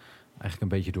tegenwoordig eigenlijk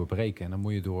een beetje doorbreken. En dan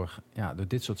moet je door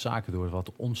dit soort zaken, door het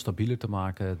wat onstabieler te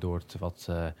maken, door het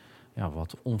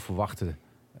wat onverwachte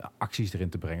acties erin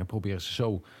te brengen, proberen ze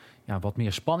zo wat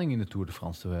meer spanning in de Tour de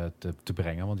France te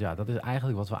brengen. Want dat is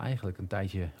eigenlijk wat we eigenlijk een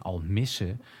tijdje al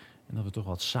missen. En dat we toch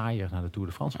wat saaier naar de Tour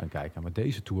de France gaan kijken. Maar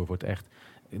deze Tour wordt echt,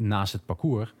 naast het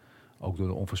parcours, ook door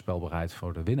de onvoorspelbaarheid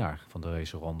voor de winnaar van de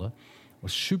raceronde,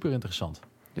 wordt super interessant.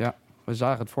 Ja, we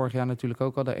zagen het vorig jaar natuurlijk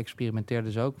ook al. Daar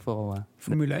experimenteerden ze ook. Vooral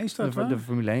Formule 1 start, de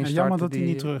Formule 1 Ja, start. jammer dat hij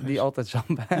niet terug is. Die altijd zat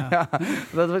bij. Ja,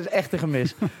 dat was echt een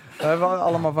gemis. We hebben er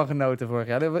allemaal van genoten vorig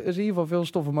jaar. Er is in ieder geval veel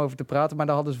stof om over te praten. Maar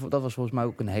dat was volgens mij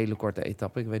ook een hele korte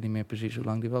etappe. Ik weet niet meer precies hoe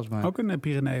lang die was. Maar... Ook een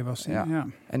Pyrenee was die, ja.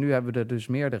 En nu hebben we er dus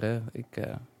meerdere.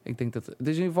 Ik denk dat het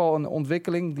is in ieder geval een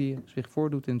ontwikkeling die zich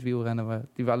voordoet in het wielrennen.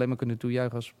 Die we alleen maar kunnen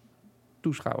toejuichen als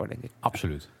toeschouwer, denk ik.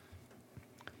 Absoluut.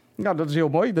 Ja, dat is heel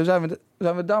mooi. Dan zijn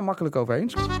we daar makkelijk over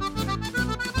eens.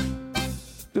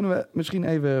 Kunnen we misschien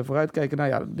even vooruitkijken. Nou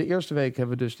ja, de eerste week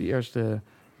hebben we dus die eerste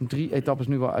 3 etappes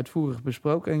nu al uitvoerig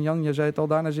besproken. En Jan, je zei het al,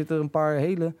 daarna zitten er een paar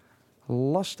hele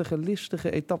lastige,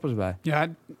 listige etappes bij. Ja,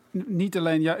 niet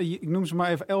alleen, ik noem ze maar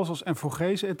even Elzas en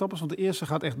Vogezen etappes. Want de eerste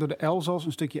gaat echt door de Elzas,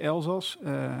 een stukje Elzas.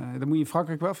 Daar moet je in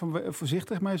Frankrijk wel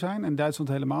voorzichtig mee zijn. En Duitsland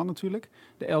helemaal natuurlijk.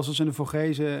 De Elzas en de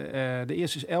Vogezen. De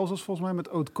eerste is Elzas volgens mij met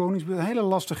Oud-Koningsbrug. Een hele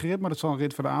lastige rit, maar dat zal een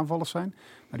rit voor de aanvallers zijn.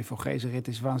 Maar die Vogezen-rit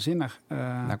is waanzinnig.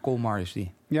 Naar Colmar is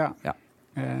die. Ja.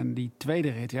 En die tweede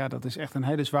rit, dat is echt een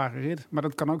hele zware rit. Maar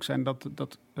dat kan ook zijn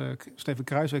dat Steven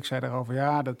Kruijswijk zei daarover...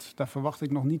 daar verwacht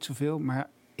ik nog niet zoveel. Maar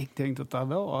ik denk dat daar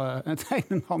wel het een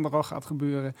en ander al gaat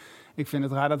gebeuren. Ik vind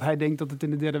het raar dat hij denkt dat het in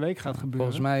de derde week gaat gebeuren.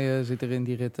 Volgens mij zit er in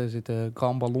die rit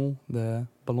Grand Ballon, de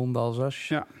Ballon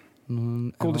d'Alsace. Ja.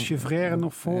 Col de Chevrière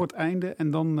nog voor het einde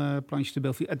en dan Planche de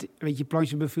Belleville. Planche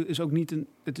de Belleville is ook niet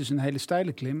het is een hele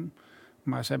steile klim...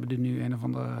 Maar ze hebben er nu een of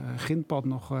ander grindpad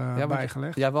nog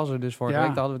bijgelegd. Jij was er dus vorige week.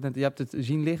 Hadden we het net, je hebt het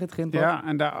zien liggen, het grindpad. Ja,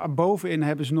 en daar bovenin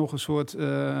hebben ze nog een soort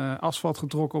asfalt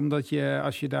getrokken... omdat je,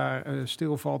 als je daar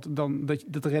stilvalt, dan dat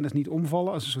de renners niet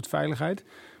omvallen... als een soort veiligheid.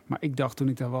 Maar ik dacht toen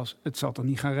ik daar was, het zal toch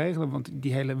niet gaan regelen... want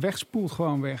die hele weg spoelt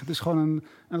gewoon weg. Het is gewoon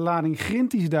een lading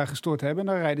grind die ze daar gestort hebben.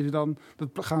 En daar rijden ze dan, dat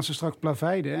gaan ze straks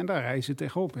plaveiden... en daar rijden ze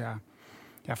tegenop,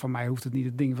 Ja, van mij hoeft het niet.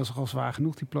 Het ding was al zwaar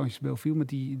genoeg, die Planche de Belleville... met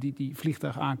die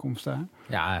vliegtuigaankomst daar.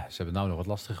 Ja, ze hebben nou nog wat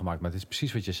lastiger gemaakt. Maar het is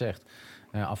precies wat je zegt.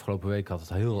 Afgelopen week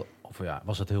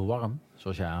was het heel warm,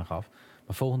 zoals jij aangaf.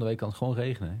 Maar volgende week kan het gewoon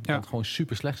regenen. Kan het gewoon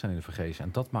super slecht zijn in de Vogezen.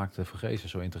 En dat maakt de Vogezen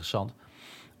zo interessant.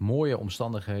 Mooie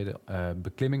omstandigheden,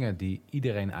 beklimmingen die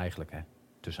iedereen eigenlijk...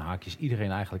 tussen haakjes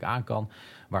iedereen eigenlijk aan kan.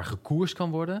 Waar gekoerst kan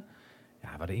worden...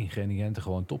 Ja, waar de ingrediënten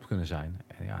gewoon top kunnen zijn.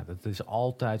 En dat is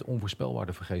altijd onvoorspelbaar,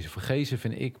 de Vogezen. Vogezen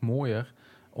vind ik mooier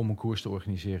om een koers te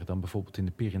organiseren... dan bijvoorbeeld in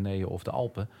de Pyreneeën of de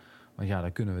Alpen. Want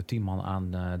daar kunnen we 10 man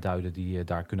aanduiden die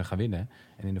daar kunnen gaan winnen.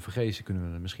 En in de Vogezen kunnen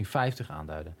we er misschien 50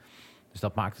 aanduiden. Dus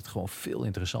dat maakt het gewoon veel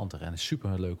interessanter. En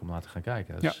super leuk om naar te gaan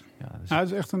kijken. Dus,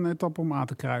 het is echt een etappe om aan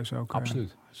te kruisen ook.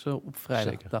 Absoluut. Zo op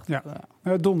vrijdag, Zeker. dacht ik.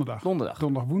 Donderdag.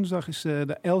 Donderdag, woensdag is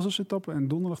de Elzas-etappe en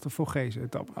donderdag de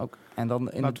Vogezen-etappe. Ook. En dan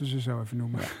laten we ze zo even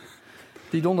noemen. Ja.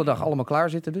 Die donderdag allemaal klaar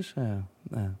zitten dus.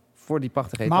 Voor die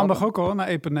prachtige etappe. Maandag ook al naar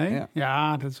Epernay.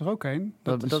 Ja, dat is er ook een.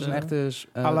 Dat is een echte...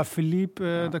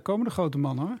 Alaphilippe, daar komen de grote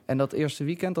mannen hoor. En dat eerste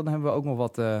weekend, dan hebben we ook nog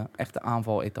wat echte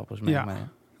aanval-etappes mee. Ja.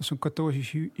 Dat is zo'n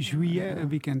 14 juillet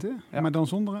weekend, hè? Ja. Maar dan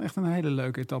zonder echt een hele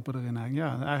leuke etappe erin.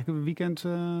 Eigenlijk een weekend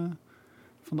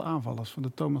van de aanvallers, van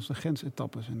de Thomas de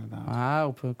Gens-etappes inderdaad.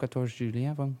 Op 14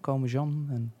 juli van Combejan.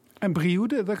 En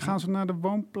Brioude, daar gaan ze naar de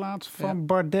woonplaats van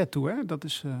Bardet toe, hè? Dat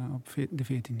is op de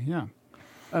 14e, ja.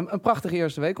 Een prachtige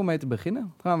eerste week om mee te beginnen.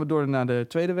 Dan gaan we door naar de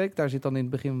tweede week. Daar zit dan in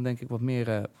het begin denk ik wat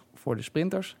meer voor de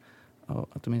sprinters.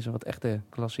 Tenminste wat echte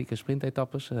klassieke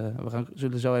sprintetappes. We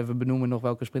zullen zo even benoemen nog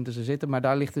welke sprinters er zitten. Maar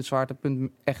daar ligt het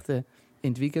zwaartepunt echt in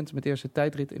het weekend. Met eerst de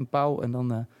tijdrit in Pau en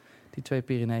dan die 2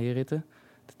 Pyreneeënritten.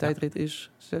 De tijdrit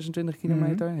is 26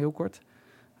 kilometer, heel kort.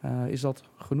 Is dat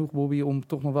genoeg, Bobby, om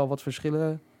toch nog wel wat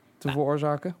verschillen te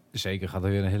veroorzaken? Zeker, gaat er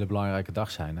weer een hele belangrijke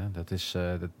dag zijn. Hè? Dat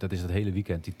is het hele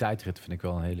weekend. Die tijdrit vind ik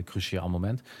wel een hele cruciaal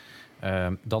moment.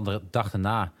 Dan de dag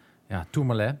daarna,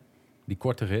 Tourmalet, die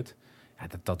korte rit. Ja,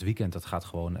 dat weekend, dat gaat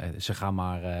gewoon... ze gaan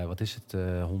maar,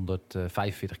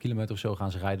 145 kilometer of zo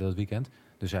gaan ze rijden dat weekend.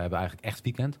 Dus ze hebben eigenlijk echt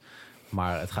weekend.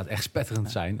 Maar het gaat echt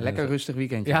spetterend zijn. Lekker rustig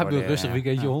weekendje. Ja, een rustig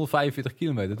weekendje, 145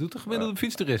 kilometer. Dat doet toch gemiddelde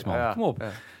fietstoerist, man. Kom op.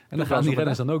 Ja. En dat gaan die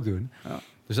renners dan ook doen. Ja.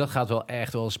 Dus dat gaat wel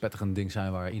echt wel een spetterend ding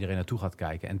zijn waar iedereen naartoe gaat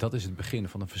kijken. En dat is het begin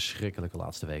van een verschrikkelijke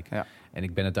laatste week. Ja. En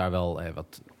ik ben het daar wel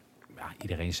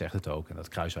iedereen zegt het ook. En dat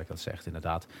Kruijswijk dat zegt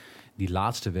inderdaad. Die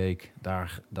laatste week,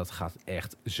 dat gaat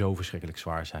echt zo verschrikkelijk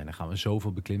zwaar zijn. Dan gaan we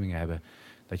zoveel beklimmingen hebben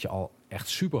dat je al echt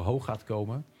super hoog gaat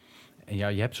komen. En je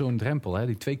hebt zo'n drempel, hè,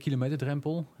 die 2 kilometer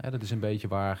drempel. Hè, dat is een beetje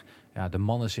waar de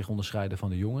mannen zich onderscheiden van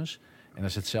de jongens. En dat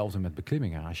is hetzelfde met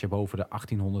beklimmingen. Als je boven de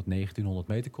 1800, 1900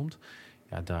 meter komt,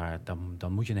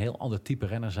 dan moet je een heel ander type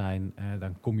renner zijn.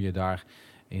 Dan kom je daar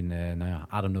in,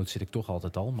 ademnood zit ik toch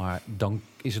altijd al. Maar dan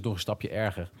is het nog een stapje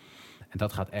erger. En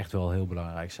dat gaat echt wel heel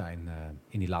belangrijk zijn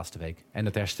in die laatste week. En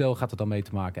het herstel gaat er dan mee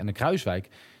te maken. En de Kruijswijk,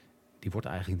 die wordt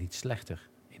eigenlijk niet slechter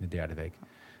in de derde week.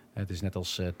 Het is net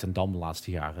als Ten Dam de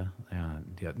laatste jaren. Ja,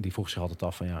 die vroeg zich altijd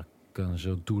af van kunnen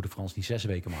ze Tour de France niet 6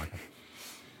 weken maken?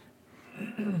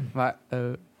 Maar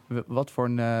wat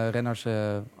voor renners,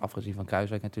 afgezien van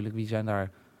Kruiswijk natuurlijk, wie zijn daar...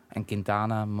 En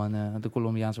Quintana, de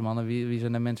Colombiaanse mannen, wie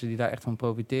zijn de mensen die daar echt van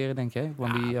profiteren, denk je?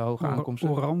 Van die hoge aankomsten?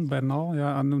 Oran, Bernal,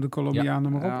 noem de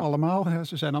Colombianen maar op. Ja. Allemaal,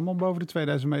 ze zijn allemaal boven de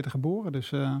 2000 meter geboren.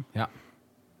 Dus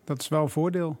dat is wel een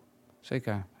voordeel.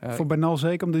 Zeker. Voor Bernal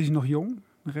zeker, omdat hij is nog jong.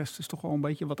 De rest is toch wel een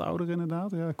beetje wat ouder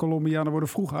inderdaad. Ja, Colombianen worden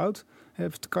vroeg oud.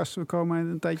 Heeft de Castro komen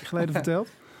een tijdje geleden verteld.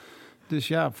 Dus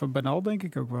ja, voor Bernal denk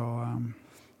ik ook wel...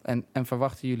 En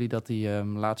verwachten jullie dat die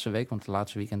laatste week, want de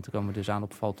laatste weekend komen we dus aan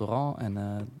op Val Thorens.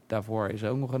 En daarvoor is er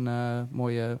ook nog een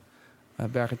mooie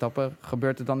bergetappe.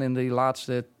 Gebeurt het dan in die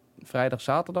laatste vrijdag,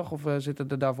 zaterdag? Of zitten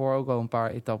er daarvoor ook al een paar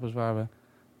etappes waar we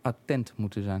attent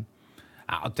moeten zijn?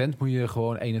 Attent moet je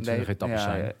gewoon 21 etappes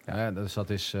zijn. Ja. Dus dat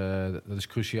is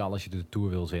cruciaal als je de Tour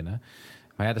wil winnen.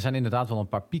 Maar er zijn inderdaad wel een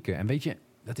paar pieken. En weet je,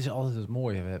 dat is altijd het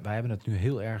mooie. Wij hebben het nu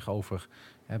heel erg over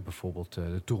bijvoorbeeld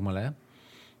de Tourmalet.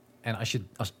 En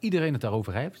als iedereen het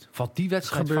daarover heeft, valt die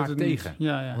wedstrijd vaak tegen.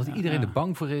 Omdat iedereen er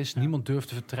bang voor is. Niemand durft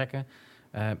te vertrekken.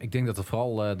 Ik denk dat het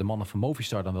vooral de mannen van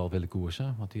Movistar dan wel willen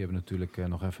koersen. Want die hebben natuurlijk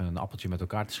nog even een appeltje met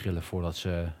elkaar te schillen... voordat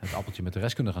ze het appeltje met de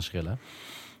rest kunnen gaan schillen.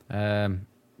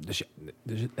 Dus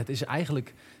het is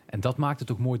eigenlijk... En dat maakt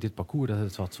het ook mooi, dit parcours, dat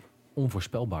het wat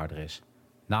onvoorspelbaarder is.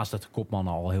 Naast dat de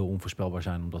kopmannen al heel onvoorspelbaar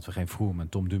zijn... omdat we geen Froome en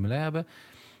Tom Dumoulin hebben...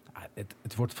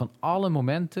 Het wordt van alle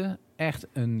momenten echt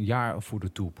een jaar voor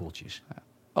de tourpoeltjes.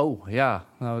 Oh, ja.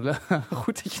 Nou,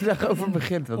 goed dat je daarover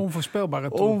begint. Onvoorspelbare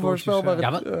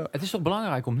tourpoeltjes. Het is toch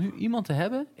belangrijk om nu iemand te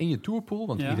hebben in je tourpool?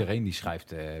 Want iedereen die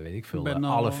schrijft, weet ik veel,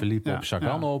 Alaphilippe op,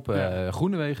 Sagan op.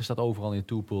 Groenewegen staat overal in je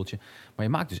tourpoeltje. Maar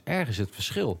je maakt dus ergens het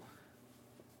verschil.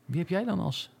 Wie heb jij dan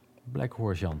als Black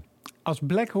Horse, Jan? Als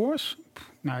Black Horse?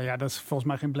 Nou ja, dat is volgens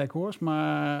mij geen Black Horse,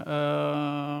 maar...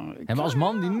 En als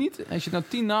man die niet... Als je nou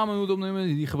 10 namen moet opnemen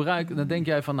die gebruiken... dan denk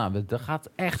jij van, dat gaat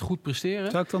echt goed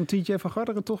presteren. Zou ik dan TJ van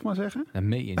Garderen toch maar zeggen? Dat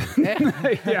meen je niet. Echt?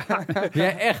 Nee, ja. Ben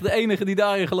jij echt de enige die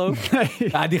daarin gelooft? Nee.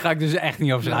 Ja, die ga ik dus echt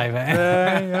niet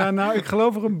opschrijven. Ik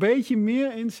geloof er een beetje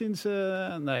meer in sinds...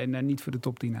 Nee, niet voor de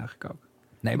top 10 eigenlijk ook.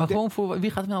 Nee, maar gewoon voor...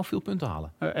 Wie gaat er nou veel punten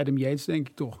halen? Adam Yates, denk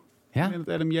ik toch. Ja? Ik denk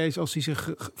dat Adam Yates, als hij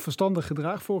zich verstandig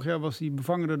gedraagt... Vorig jaar was hij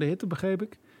bevangen door de hitte, begreep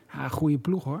ik. Ja, goede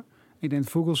ploeg hoor. Ik denk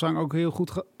dat Vogelsang ook heel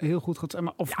goed gaat zijn.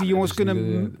 Maar of die jongens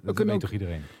kunnen... Dat weet toch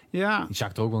iedereen? Ja. Die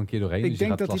zakt er ook wel een keer doorheen. Dus die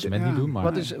gaat het klassement niet doen. Maar...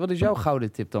 Wat is jouw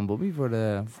gouden tip dan, Bobby,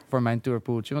 voor mijn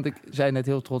tourpoeltje? Want ik zei net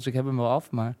heel trots, ik heb hem wel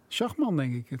af, maar... Schachman,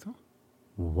 denk ik het, toch?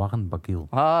 Warren Bakil.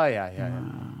 Ja.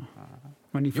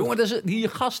 Maar niet jongen, dat is die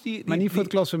gast die... Maar niet voor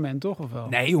het klassement, toch? Of wel?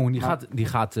 Nee, jongen, die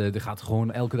gaat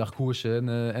gewoon elke dag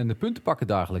koersen en de punten pakken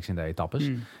dagelijks in de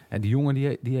etappes. En die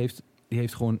jongen die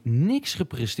heeft gewoon niks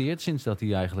gepresteerd sinds dat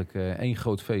hij eigenlijk één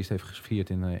groot feest heeft gevierd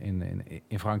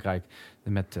in Frankrijk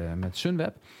met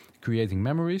Sunweb, Creating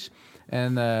Memories.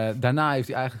 En daarna heeft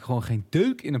hij eigenlijk gewoon geen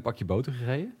deuk in een pakje boter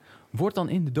gereden. Wordt dan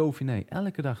in de Dauphiné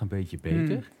elke dag een beetje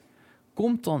beter.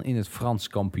 Komt dan in het Frans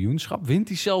kampioenschap. Wint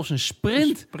hij zelfs een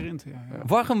sprint.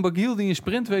 Warren Bakil die een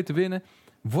sprint weet te winnen.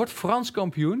 Wordt Frans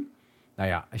kampioen. Nou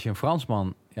ja, als je een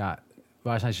Fransman... Ja,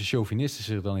 waar zijn ze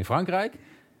chauvinistischer dan in Frankrijk?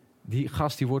 Die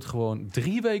gast die wordt gewoon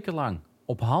 3 weken lang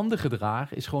op handen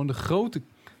gedragen. Is gewoon de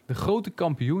grote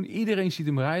kampioen. Iedereen ziet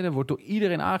hem rijden. Wordt door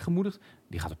iedereen aangemoedigd.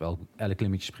 Die gaat op elk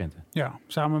klimmetje sprinten. Ja,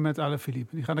 samen met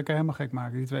Alaphilippe. Die gaan elkaar helemaal gek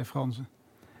maken, die 2 Fransen.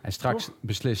 En straks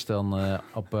beslist dan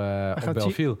op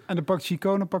Belleville. En dan pakt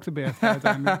Chicone pakt de berg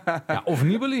uiteindelijk. Ja, of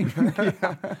Nibali.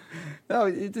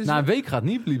 Nou, het is... Na een week gaat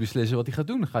Nibali beslissen wat hij gaat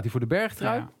doen. Gaat hij voor de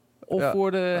bergtrui? Of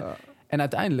voor de... En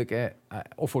uiteindelijk,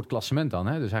 of voor het klassement dan.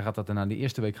 Hè? Dus hij gaat dat na de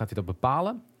eerste week gaat hij dat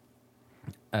bepalen.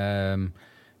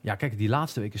 Kijk, die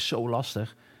laatste week is zo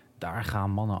lastig. Daar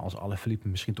gaan mannen als Alaphilippe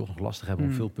misschien toch nog lastig hebben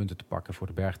om veel punten te pakken voor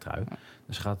de bergtrui.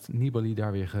 Dus gaat Nibali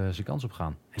daar weer zijn kans op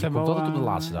gaan. En dan komt dat op de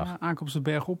laatste dag. Aankomst de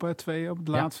berg op, 2 op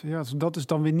de laatste. Ja, dus dat is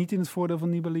dan weer niet in het voordeel van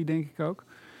Nibali, denk ik ook.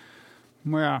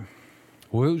 Maar ja.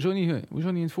 Hoezo niet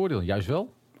in het voordeel? Juist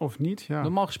wel. Of niet, ja.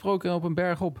 Normaal gesproken op een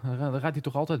berg op. Dan rijdt hij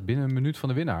toch altijd binnen een minuut van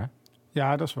de winnaar.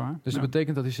 Ja, dat is waar. Dus dat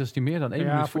betekent dat als hij meer dan 1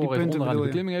 minuut voor heeft onderaan de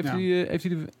beklimming,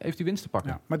 heeft hij winst te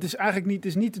pakken. Ja, maar het is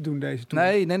eigenlijk niet te doen, deze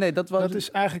tour. Nee. Dat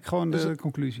is eigenlijk gewoon de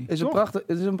conclusie. Het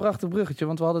is een prachtig bruggetje,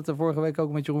 want we hadden het er vorige week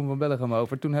ook met Jeroen van Bellegem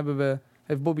over. Toen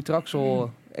heeft Bobby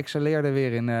Traxel excelleerde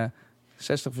weer in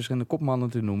 60 verschillende kopmannen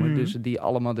te noemen. Dus die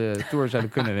allemaal de Tour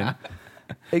zouden kunnen winnen.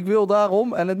 Ik wil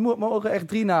daarom, en het mogen echt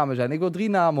 3 namen zijn. Ik wil 3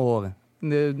 namen horen.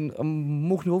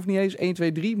 Hoeft niet eens 1,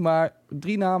 2, 3, maar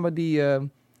 3 namen die...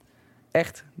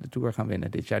 echt de Tour gaan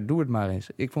winnen dit jaar. Doe het maar eens.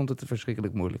 Ik vond het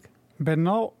verschrikkelijk moeilijk.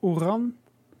 Bernal, Oran.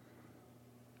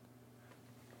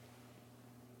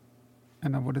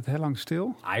 En dan wordt het heel lang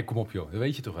stil. Kom op joh, dat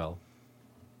weet je toch wel.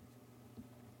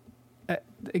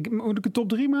 Moet ik een top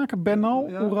 3 maken? Bernal,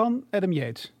 Ja. Oeran, Adam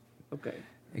Yates. Oké.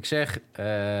 Ik zeg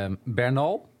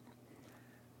Bernal,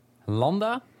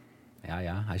 Landa.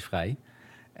 Ja, hij is vrij.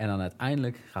 En dan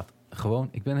uiteindelijk gaat gewoon,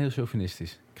 ik ben heel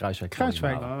chauvinistisch, Kruiswijk.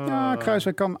 Kruiswijk. halen. Ja,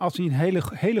 Kruiswijk kan, als hij een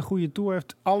hele goede tour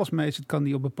heeft, alles mee zit, kan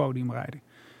hij op het podium rijden.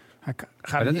 Hij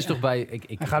gaat Maar dat niet- is toch bij...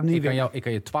 Hij gaat niet winnen. Ik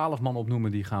kan je 12 man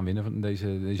opnoemen die gaan winnen van deze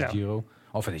Ja. Giro.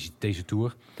 Of deze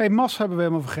Tour. Hey, Mas hebben we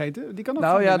helemaal vergeten. Die kan ook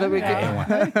Nou gaan ja, winnen. dat weet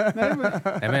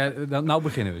ik. jongen. Nou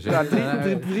beginnen we. Ja,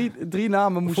 drie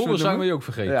namen moesten we Vogelsang noemen. wil je ook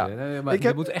vergeten. Ja. Maar Ik er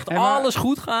heb- moet echt Nee, maar- alles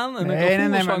goed gaan. En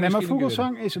Maar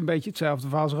Vogelsang is een beetje hetzelfde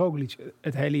verhaal als Roglic.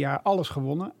 Het hele jaar alles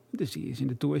gewonnen. Dus die is in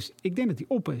de Tour. Ik denk dat hij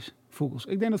op is, Vogels.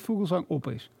 Ik denk dat Vogelsang op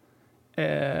is.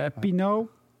 Pinot.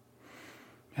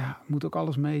 Ja, moet ook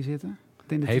alles meezitten.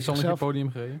 Ik denk dat Heeft hij al een keer zichzelf,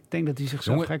 podium gereden? ik denk dat hij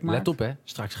zichzelf Jongen, gek maakt. let op hè.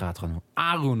 Straks gaat gewoon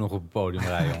Aru nog op het podium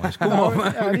rijden, jongens. Kom op.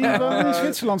 Ja, die is wel in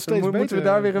Zwitserland steeds beter. Moeten we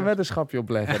daar weer een weddenschapje op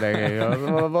leggen, denk ik.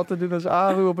 Ja. Wat te doen als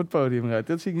Aru op het podium rijdt.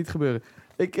 Dat zie ik niet gebeuren.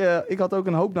 Ik had ook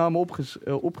een hoop namen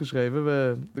opgeschreven.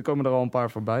 Er komen er al een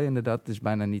paar voorbij. Inderdaad, het is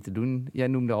bijna niet te doen. Jij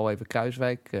noemde al even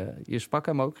Kruiswijk. Je sprak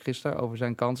hem ook gisteren over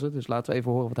zijn kansen. Dus laten we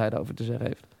even horen wat hij daarover te zeggen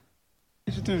heeft.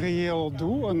 Is het een reëel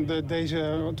doel,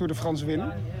 deze Tour de France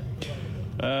winnen?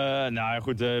 Nou ja,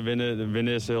 goed, winnen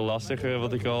is heel lastig,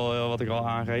 wat ik al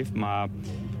aangeef. Maar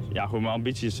ja, goed, mijn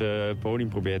ambitie is het podium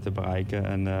proberen te bereiken.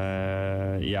 En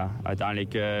ja,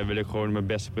 uiteindelijk wil ik gewoon mijn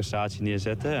beste prestatie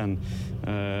neerzetten. En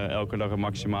elke dag het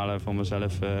maximale van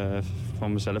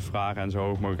mezelf vragen en zo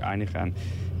hoog mogelijk eindigen. En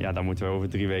ja, dan moeten we over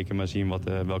 3 weken maar zien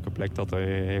welke plek dat er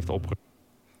heeft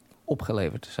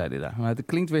Opgeleverd, zei hij daar. Maar het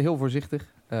klinkt weer heel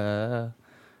voorzichtig.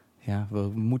 Ja, we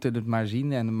moeten het maar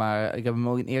zien. Maar ik heb hem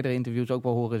ook in eerdere interviews ook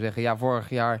wel horen zeggen... ja, vorig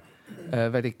jaar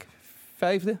werd ik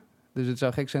 5e. Dus het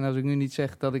zou gek zijn als ik nu niet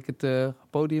zeg dat ik het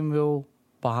podium wil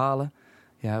behalen.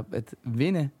 Ja, het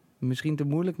winnen misschien te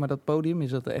moeilijk, maar dat podium... is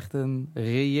dat echt een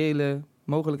reële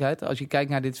mogelijkheid? Als je kijkt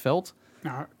naar dit veld...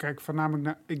 Nou, kijk,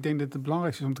 voornamelijk ik denk dat het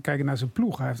belangrijkste is om te kijken naar zijn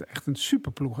ploeg. Hij heeft echt een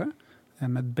superploeg, hè?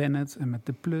 En met Bennett en met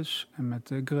De Plus en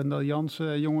met Grundel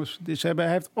Jansen, jongens. Dus hij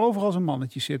heeft overal zijn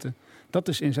mannetjes zitten. Dat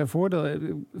is in zijn voordeel.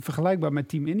 Vergelijkbaar met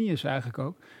Team Ineos eigenlijk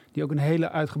ook. Die ook een hele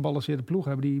uitgebalanceerde ploeg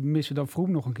hebben. Die missen dan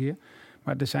Froome nog een keer.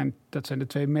 Maar dat zijn de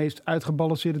 2 meest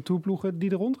uitgebalanceerde tourploegen die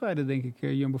er rondrijden, denk ik.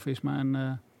 Jumbo-Visma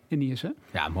en Ineos, hè?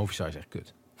 Ja, Movistar is echt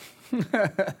kut.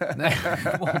 Nee,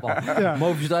 kom op, man. Ja.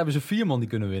 Movistar hebben ze 4 man die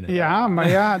kunnen winnen. Ja, maar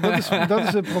ja, dat is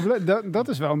het probleem. Dat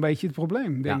is wel een beetje het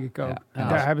probleem, denk ik ook. ja. En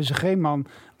daar hebben ze geen man.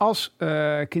 Als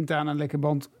Quintana een lekker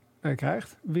band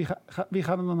krijgt, wie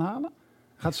gaat hem dan halen?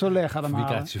 Gaat Soler hem Wie halen?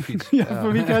 krijgt zijn fiets? Ja,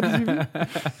 van wie krijgt hij zijn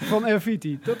fiets? Van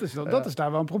Erviti. Dat is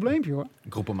daar wel een probleempje, hoor.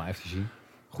 Groepema heeft gezien.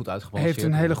 Goed uitgebalanceerd. Heeft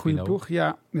een hele goede Pinot. ploeg.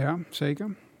 Ja, zeker.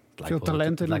 Het Veel lijkt wel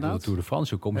talent het lijkt wel inderdaad. de Tour de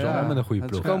France. Hoe komen ze Ja, allemaal met een goede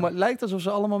ploeg? Het lijkt alsof ze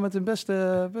allemaal met hun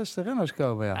beste renners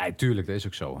komen. Ja. Nee, tuurlijk, dat is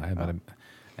ook zo. Hè. Maar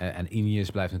en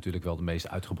Ineos blijft natuurlijk wel de meest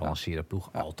uitgebalanceerde ploeg.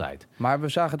 Ja. Altijd. Maar we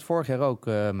zagen het vorig jaar ook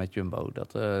met Jumbo.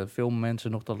 Dat veel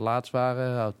mensen nog tot laatst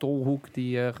waren. Tolhoek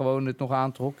die gewoon het nog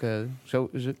aantrok. Zo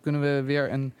kunnen we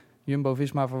weer een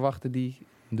Jumbo-Visma verwachten die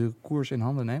de koers in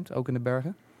handen neemt. Ook in de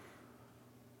bergen.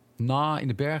 Nou, in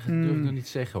de bergen durf ik nog niet te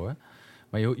zeggen hoor.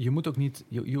 Maar je moet ook niet,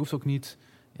 je hoeft ook niet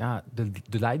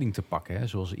de leiding te pakken, hè,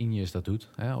 zoals Ineos dat doet,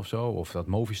 hè, of zo. Of dat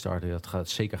Movistar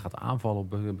zeker gaat aanvallen op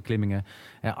beklimmingen.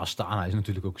 Astana is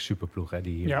natuurlijk ook een superploeg, hè,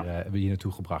 die hier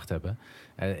naartoe gebracht hebben.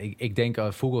 Ik denk,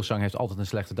 Vogelsang heeft altijd een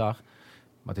slechte dag.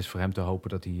 Maar het is voor hem te hopen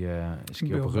dat hij eens een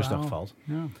keer op een rustdag valt.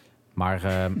 Ja. Maar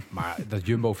dat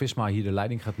Jumbo-Visma hier de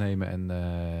leiding gaat nemen en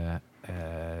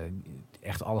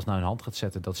echt alles naar hun hand gaat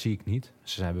zetten, dat zie ik niet.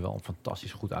 Ze hebben wel een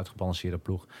fantastisch goed uitgebalanceerde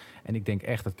ploeg. En ik denk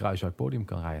echt dat Kruiswijk podium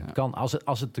kan rijden. Het kan,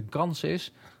 als het een kans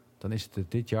is, dan is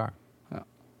het dit jaar.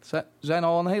 Er zijn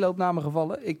al een hele hoop namen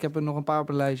gevallen. Ik heb er nog een paar op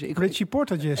een lijstje. Richie Port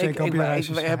had je zeker op je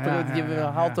lijstje. Je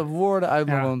haalt de woorden uit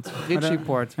mijn mond. Richie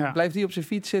Port. Ja. Blijft hij op zijn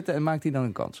fiets zitten en maakt hij dan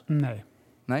een kans? Nee.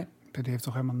 Nee? Die heeft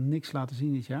toch helemaal niks laten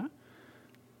zien dit jaar?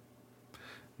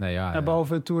 Nee,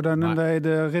 Behalve de Tour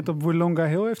de rit op Wollonga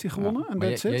Hill heeft hij gewonnen. En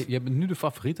that's it. Je bent nu de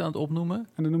favoriet aan het opnoemen.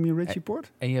 En dan noem je Richie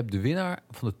Port? En je hebt de winnaar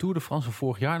van de Tour de France van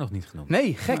vorig jaar nog niet genoemd.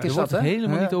 Nee, gek is dat, hè? Er wordt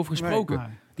helemaal niet over gesproken. Nee.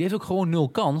 Die heeft ook gewoon 0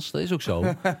 kans. Dat is ook zo.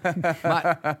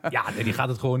 Maar ja, die gaat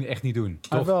het gewoon echt niet doen.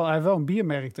 Hij Toch? heeft wel een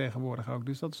biermerk tegenwoordig ook.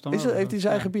 Dus dat is dan wel Heeft hij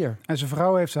zijn eigen bier? En zijn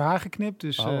vrouw heeft zijn haar geknipt.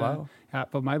 Dus wow. ja,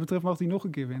 wat mij betreft mag hij nog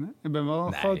een keer winnen. Ik ben wel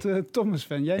een grote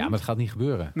Thomas-fan. Jij Ja, niet? maar het gaat niet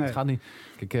gebeuren. Nee. Het gaat niet.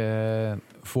 Kijk,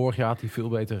 vorig jaar had hij veel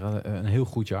beter een heel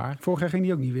goed jaar. Vorig jaar ging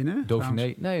hij ook niet winnen.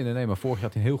 Dauphiné. Nee, maar vorig jaar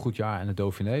had hij een heel goed jaar en de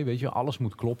Dauphiné, weet je, alles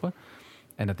moet kloppen.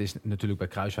 En dat is natuurlijk bij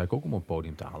Kruiswijk ook om op het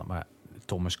podium te halen. Maar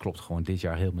Thomas klopt gewoon dit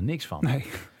jaar helemaal niks van. Nee.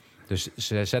 Dus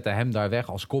ze zetten hem daar weg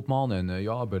als kopman. En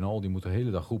Bernal die moet de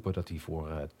hele dag roepen dat hij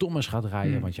voor Thomas gaat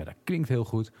rijden. Want dat klinkt heel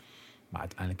goed. Maar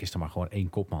uiteindelijk is er maar gewoon 1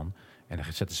 kopman. En dan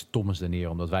zetten ze Thomas er neer,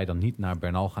 omdat wij dan niet naar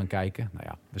Bernal gaan kijken. Nou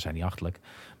ja, we zijn niet achterlijk.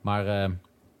 Maar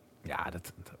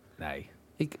nee.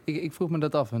 Ik vroeg me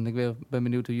dat af en ik ben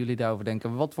benieuwd hoe jullie daarover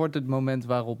denken. Wat wordt het moment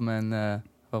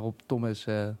waarop Thomas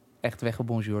echt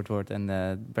weggebonjourd wordt en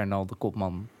Bernal de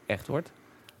kopman echt wordt?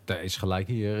 Dat is gelijk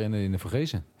hier in de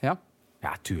Vergezen. Ja?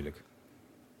 Ja, tuurlijk.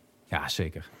 Ja,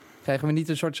 zeker. Krijgen we niet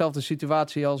een soortzelfde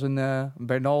situatie als een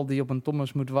Bernal die op een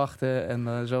Thomas moet wachten?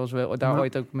 En zoals we daar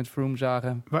ooit ook met Froome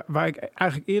zagen. Waar ik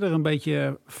eigenlijk eerder een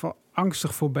beetje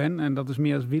angstig voor ben, en dat is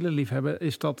meer als wielerliefhebber,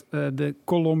 is dat de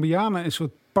Colombianen een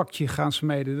soort pakje gaan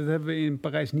smeden. Dat hebben we in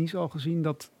Parijs-Nice al gezien,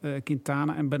 dat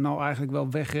Quintana en Bernal eigenlijk wel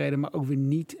wegreden, maar ook weer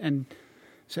niet. En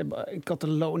ze hebben, in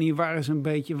Catalonië waren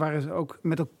ze ook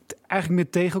eigenlijk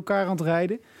met tegen elkaar aan het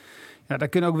rijden. Ja, daar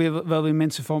kunnen ook wel weer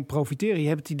mensen van profiteren. Je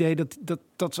hebt het idee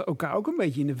dat ze elkaar ook een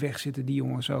beetje in de weg zitten, die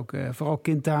jongens ook. Vooral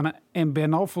Quintana en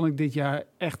Bernal vond ik dit jaar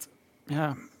echt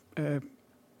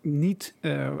niet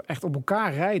echt op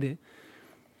elkaar rijden.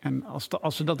 En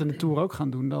als ze dat in de Tour ook gaan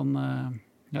doen,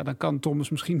 dan kan Thomas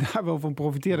misschien daar wel van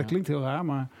profiteren. Dat klinkt heel raar,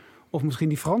 maar of misschien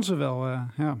die Fransen wel,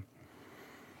 ja.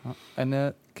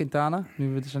 En Quintana,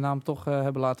 nu we zijn naam toch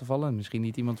hebben laten vallen, misschien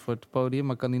niet iemand voor het podium,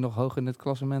 maar kan hij nog hoog in het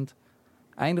klassement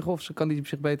eindigen of kan hij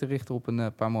zich beter richten op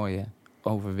een paar mooie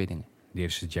overwinningen? Die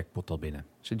heeft zijn jackpot al binnen.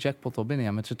 Zijn jackpot al binnen,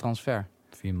 ja, met zijn transfer.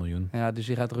 4 miljoen. Ja, dus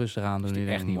die gaat rustig aan doen. Die is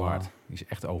echt niet waard. Die is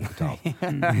echt overbetaald.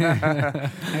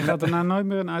 Hij gaat daarna nooit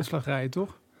meer een uitslag rijden,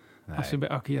 toch? Nee. Als hij bij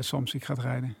Akia Samsic gaat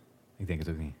rijden. Ik denk het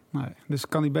ook niet. Nee, dus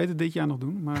kan hij beter dit jaar nog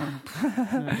doen. Maar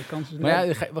de kans is... Maar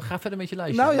ja, we gaan verder met je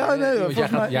lijstje. Nou ja,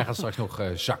 nee. Jij gaat straks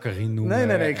nog Zakkerin noemen.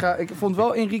 Nee. Ik vond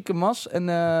wel Enrique Mas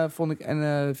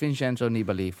en Vincenzo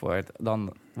Nibali voor het.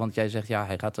 Want jij zegt, ja,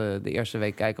 hij gaat de eerste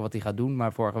week kijken wat hij gaat doen.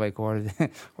 Maar vorige week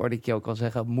hoorde ik je ook al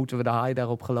zeggen, moeten we de haai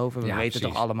daarop geloven? We weten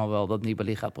toch allemaal wel dat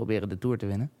Nibali gaat proberen de Tour te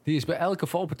winnen? Die is bij elke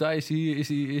valpartij is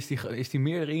die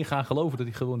meer erin gaan geloven dat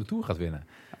hij gewoon de Tour gaat winnen.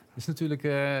 Dat is natuurlijk,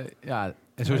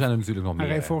 en zo zijn er natuurlijk nog meer.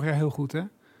 Hij reed vorig jaar heel goed, hè?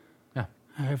 Ja.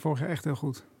 Hij reed vorig jaar echt heel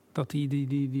goed. Dat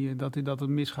het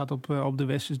misgaat op de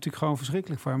West is natuurlijk gewoon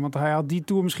verschrikkelijk voor hem. Want hij had die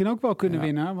Tour misschien ook wel kunnen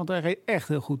winnen. Want hij reed echt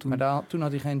heel goed toen. Maar toen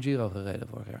had hij geen Giro gereden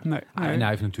vorig jaar. Nee. En hij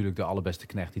heeft natuurlijk de allerbeste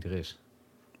knecht die er is.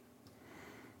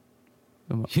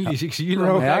 Ik zie jullie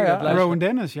nog kijken. Rowan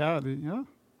Dennis, ja.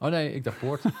 Oh nee, ik dacht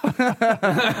Poort.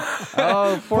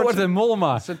 Poort en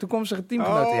Mollema. Zijn toekomstige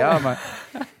teamgenoten. Ja, maar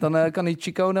dan kan hij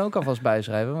Ciccone ook alvast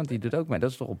bijschrijven. Want die doet ook mee.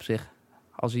 Dat is toch op zich...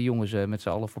 Als die jongens met z'n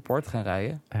allen voor Poort gaan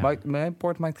rijden. Ja.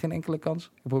 Poort maakt geen enkele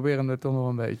kans. Ik probeer hem er toch nog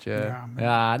een beetje...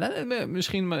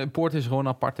 Misschien... Poort is gewoon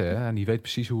apart, hè. En die weet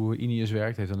precies hoe Ineos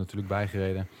werkt. Heeft er natuurlijk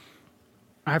bijgereden.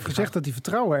 Hij heeft gezegd dat hij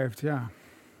vertrouwen heeft, ja.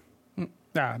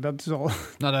 Ja, dat is al...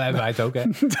 Nou, dan hebben wij het ook, hè.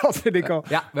 Dat vind ik al.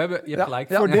 Ja, je hebt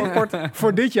gelijk.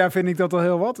 Voor dit jaar vind ik dat al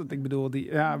heel wat. Ik bedoel,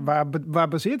 waar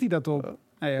baseert hij dat op?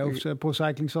 Pro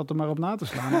Cycling zat er maar op na te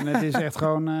slaan. En het is echt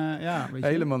gewoon, weet je.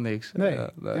 Helemaal niks. Nee.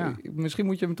 Misschien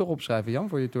moet je hem toch opschrijven, Jan,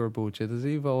 voor je tourpooltje. Dat is in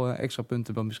ieder geval extra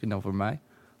punten, maar misschien dan voor mij.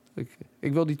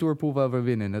 Ik wil die tourpool wel weer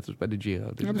winnen, net als bij de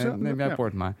Giro. Dus neem jij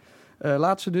Poort maar.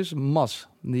 Laatste dus, Mas.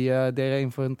 Die deed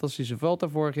een fantastische Vuelta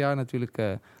vorig jaar. Natuurlijk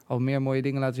al meer mooie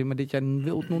dingen laten zien. Maar dit jaar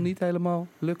wil het nog niet helemaal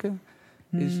lukken.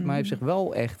 Maar hij heeft zich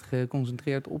wel echt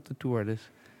geconcentreerd op de Tour.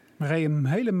 Dus. Maar reed een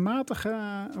hele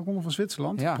matige ronde van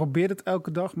Zwitserland. Ja. Probeerde het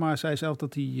elke dag, maar zei zelf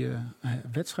dat hij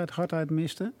wedstrijdhardheid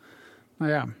miste.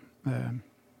 Nou ja,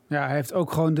 hij heeft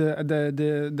ook gewoon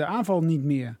de aanval niet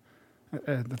meer.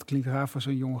 Dat klinkt raar voor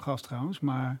zo'n jonge gast trouwens,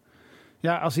 maar...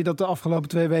 Ja, als hij dat de afgelopen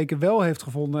 2 weken wel heeft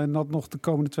gevonden... en dat nog de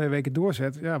komende 2 weken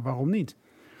doorzet, ja, waarom niet?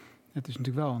 Het is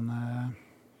natuurlijk wel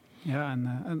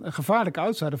een gevaarlijke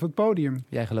outsider voor het podium.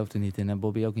 Jij gelooft er niet in en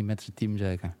Bobby ook niet met zijn team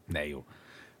zeker? Nee joh.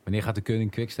 Wanneer gaat de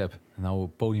Koning Quickstep nou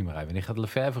podium rijden? Wanneer gaat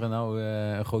Lefevre nou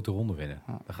een grote ronde winnen?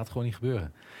 Ja. Dat gaat gewoon niet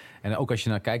gebeuren. En ook als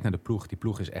je kijkt naar de ploeg. Die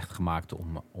ploeg is echt gemaakt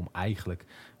om eigenlijk...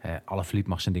 Alaphilippe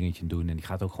mag zijn dingetje doen. En die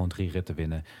gaat ook gewoon 3 ritten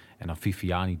winnen. En dan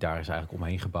Viviani, daar is eigenlijk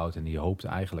omheen gebouwd. En die hoopt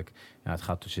eigenlijk... Ja, het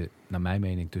gaat naar mijn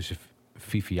mening, tussen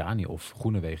Viviani of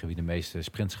Groenewegen... wie de meeste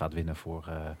sprints gaat winnen voor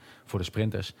de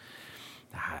sprinters.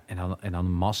 Ja, en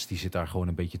dan Mas, die zit daar gewoon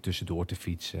een beetje tussendoor te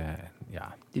fietsen.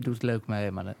 Ja. Die doet het leuk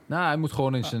mee, maar... Nou, hij moet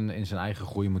gewoon in zijn eigen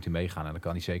groei moet hij meegaan. En dan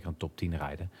kan hij zeker een top 10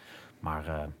 rijden.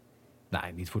 Maar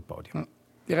niet voor het podium.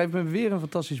 Je rijdt me weer een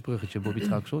fantastisch bruggetje, Bobby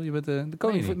Traxel. Je bent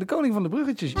de koning van de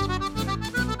bruggetjes.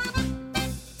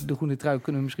 de groene trui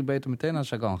kunnen we misschien beter meteen aan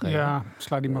Sagan geven. Ja,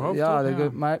 sla die maar over. Ja, toch? Ja.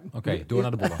 maar... Oké, door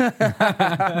naar de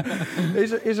bollen.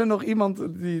 Is er nog iemand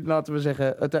die, laten we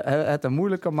zeggen, het er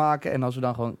moeilijk kan maken? En als we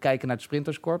dan gewoon kijken naar het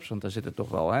sprinterskorps, want daar zit het toch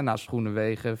wel, hè, naast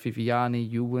Groenewegen, Viviani,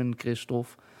 Ewan,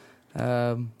 Christophe.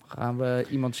 Gaan we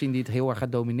iemand zien die het heel erg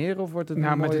gaat domineren? Of wordt het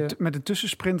een mooie... met het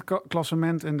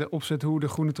tussensprintklassement en de opzet hoe de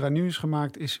groene trui nu is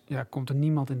gemaakt, komt er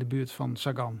niemand in de buurt van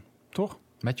Sagan, toch?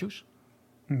 Matthews?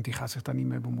 Die gaat zich daar niet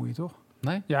mee bemoeien, toch?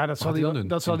 Nee? Ja, dat zal hij wel wel. doen.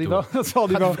 Dat zal hij wel. Dat zal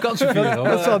hij wel. Vakantie vieren,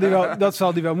 hoor. Dat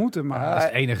zal hij wel moeten. Maar Dat is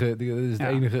het enige.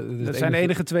 dat zijn de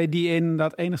enige twee die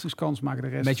inderdaad enigszins kans maken. De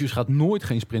rest. Matthews gaat nooit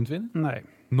geen sprint winnen. Nee.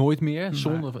 Nooit meer. Nee.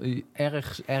 Zonder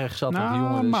erg zat Nou, die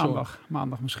jongen.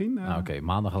 maandag misschien. Oké,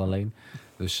 maandag al alleen.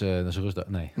 Dus dat is rustig.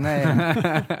 Nee.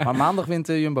 Maar maandag wint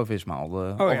Jumbo-Visma al.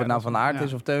 Of het nou Van Aert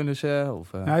is of Teunissen.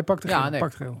 Of, hij pakt de geel.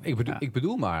 pakt geel. Ik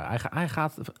bedoel maar,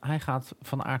 hij gaat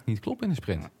Van Aert niet kloppen in de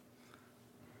sprint.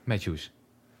 Matthews.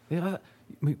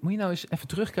 Moet je nou eens even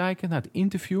terugkijken naar het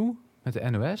interview met de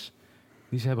NOS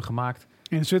die ze hebben gemaakt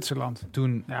in Zwitserland.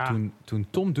 Toen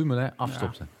Tom Dumoulin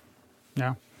afstopte.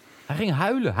 Ja. Hij ging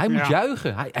huilen. Hij moet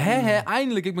juichen.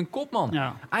 Eindelijk, ik ben kopman.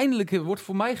 Ja. Eindelijk wordt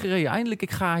voor mij gereden. Eindelijk,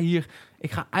 ik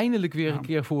ga eindelijk weer een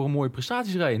keer voor een mooie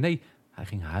prestaties rijden. Nee, hij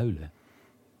ging huilen.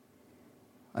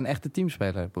 Een echte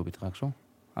teamspeler, Bobby Traxel.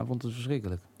 Hij vond het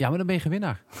verschrikkelijk. Ja, maar dan ben je geen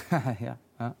winnaar. ja.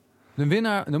 Een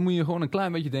winnaar, dan moet je gewoon een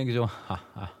klein beetje denken zo...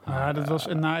 Ja, dat was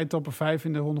na etappe 5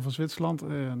 in de Ronde van Zwitserland.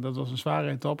 Dat was een zware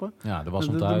etappe. Ja, dat was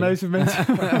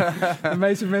de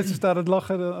meeste mensen staan het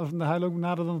lachen, of de huilen ook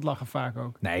nader dan het lachen vaak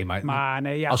ook. Nee, maar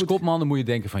nee, als kopman dan moet je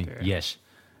denken van yes.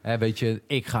 Weet je,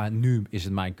 nu is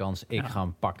het mijn kans. Ik ga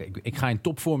hem pakken. Ik ga in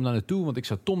topvorm daar naartoe, want ik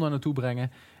zou Tom daar naartoe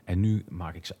brengen. En nu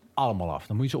maak ik ze allemaal af.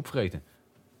 Dan moet je ze opvreten.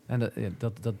 En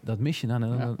dat mis je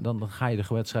dan ga je de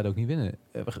wedstrijd ook niet winnen.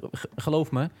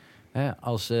 Geloof me,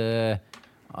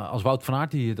 als Wout van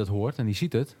Aert die dat hoort en die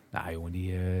ziet het, nou jongen,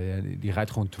 die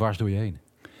rijdt gewoon dwars door je heen.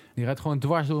 Die rijdt gewoon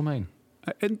dwars door hem heen.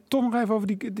 En toch nog even over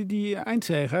die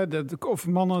eindzege. Of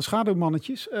mannen,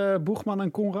 schaduwmannetjes. Boegman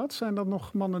en Konrad, zijn dat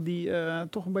nog mannen die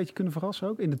toch een beetje kunnen verrassen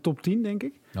ook? In de top 10, denk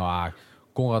ik. Nou,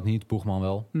 Konrad niet, Boegman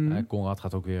wel. Konrad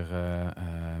gaat ook weer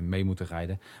mee moeten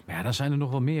rijden. Maar ja, dan zijn er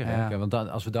nog wel meer. Ja. Want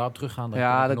als we daarop teruggaan...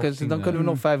 Dan kunnen we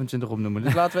nog 25 opnoemen.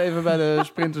 Dus laten we even bij de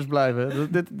sprinters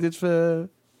blijven. Dit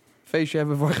feestje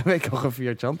hebben we vorige week al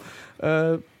gevierd, Jan.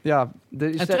 En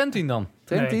Trentin dan?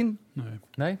 Trentin?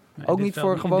 Nee? Ook niet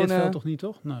voor gewone... In dit veld toch niet,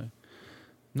 toch?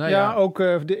 Nee. Ook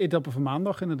de etappe van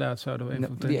maandag inderdaad zouden we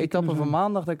even... Die etappe van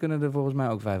maandag, daar kunnen er volgens mij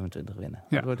ook 25 winnen.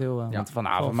 Ja. Dat wordt heel... Want Van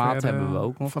Avermaat hebben we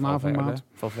ook nog. Van Avermaat.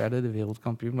 Valverde, de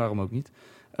wereldkampioen, waarom ook niet.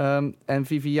 En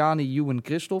Viviani, Ewan,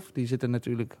 Christophe, die zitten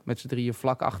natuurlijk met z'n drieën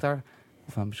vlak achter.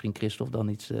 Of misschien Christophe dan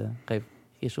iets... geeft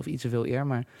Christophe iets te veel eer,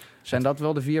 maar zijn dat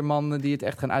wel de 4 mannen die het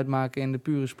echt gaan uitmaken in de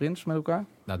pure sprints met elkaar?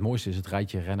 Nou, het mooiste is het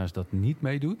rijtje renners dat niet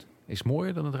meedoet. Is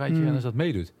mooier dan het rijtje renners dat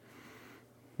meedoet.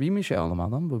 Wie mis je allemaal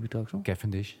dan, Bobby Traxel?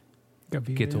 Cavendish,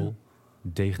 Gaviria. Kittel,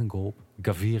 Degenkolb,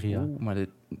 Gaviria. Maar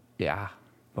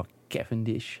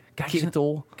Cavendish,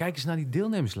 Kittel. Kijk eens naar die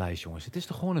deelnemerslijst, jongens. Het is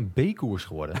toch gewoon een B-koers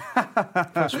geworden?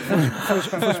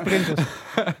 voor sprinters.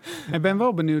 Ik ben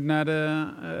wel benieuwd naar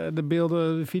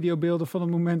de videobeelden van het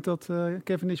moment dat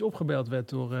Cavendish opgebeld werd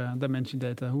door Dimension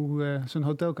Data. Hoe zijn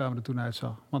hotelkamer er toen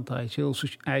uitzag. Want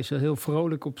hij is heel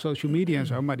vrolijk op social media en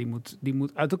zo, maar die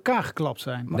moet uit elkaar geklapt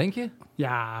zijn. Denk je?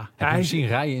 Ja. Heb je hem zien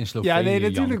rijden in Slovenië? Ja, nee,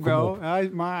 natuurlijk wel.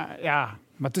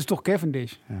 Maar het is toch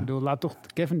Cavendish. Ja. Ik bedoel, laat toch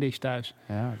Cavendish thuis.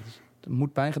 Ja, het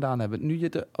moet pijn gedaan hebben. Nu je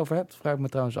het erover hebt, vraag ik me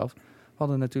trouwens af. We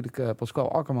hadden natuurlijk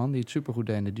Pascal Akkerman, die het supergoed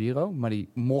deed in de Giro. Maar die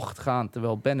mocht gaan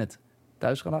terwijl Bennett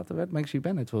thuis gelaten werd. Maar ik zie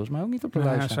Bennett volgens mij ook niet op de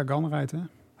lijst. Ja, Sagan rijdt, hè?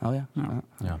 Oh ja.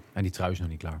 Ja. En die trui is nog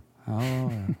niet klaar. Oh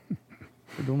ja.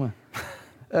 Verdomme.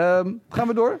 Gaan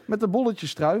we door met de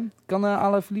bolletjestrui. Kan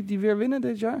Alaphilippe die weer winnen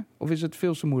dit jaar? Of is het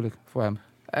veel te moeilijk voor hem?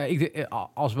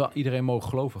 Als we iedereen mogen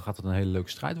geloven, gaat het een hele leuke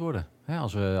strijd worden.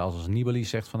 Als Nibali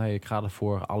zegt van ik ga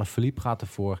ervoor, Alaphilippe gaat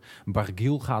ervoor,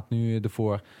 Barguil gaat nu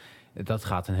ervoor. Dat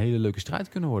gaat een hele leuke strijd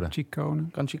kunnen worden. Chicone.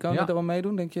 Kan Chicone er al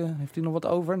meedoen, denk je? Heeft hij nog wat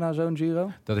over na zo'n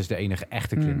Giro? Dat is de enige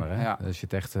echte klimmer. Hè? Ja. Dus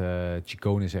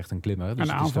Chicone is echt een klimmer. Dus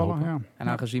een aanvaller, ja. En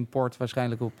aangezien Port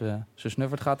waarschijnlijk op zijn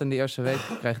snuffert gaat in de eerste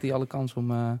week, krijgt hij alle kans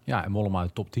om... en Mollema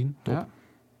uit top 10. Top. Ja.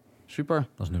 Super.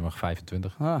 Dat is nummer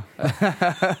 25.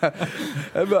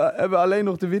 Hebben alleen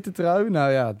nog de witte trui?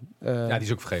 Nou ja. Die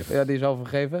is ook vergeven. Ja, die is al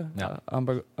vergeven. Ja.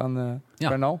 Aan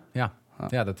Bernal.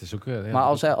 Ja, dat is ook... maar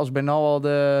als Bernal al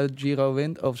de Giro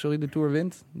wint, de Tour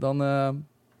wint, dan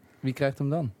wie krijgt hem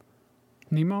dan?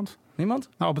 Niemand. Niemand?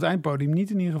 Nou, op het eindpodium niet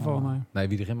in ieder geval. Nee,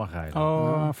 wie erin mag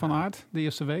rijden. Van Aert, de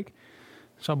eerste week.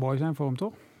 Zou mooi zijn voor hem,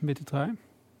 toch? Witte trui.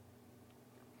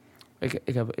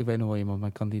 Ik weet nog wel iemand, maar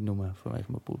ik kan die noemen vanwege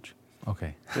mijn poets.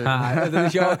 Oké.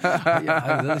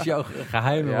 Dat is jouw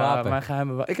geheime wapen. Mijn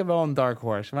geheime wapen. Ik heb wel een dark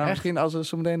horse. Maar misschien als er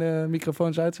zometeen de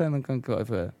microfoons uit zijn, dan kan ik wel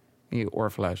even in je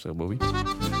oor fluisteren, Bobby.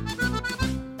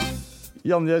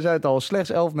 Jan, jij zei het al, slechts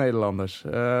 11 Nederlanders.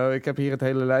 Ik heb hier het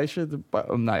hele lijstje.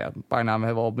 Een paar namen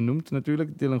hebben we al benoemd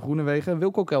natuurlijk. Dylan Groenewegen.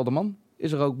 Wilco Kelderman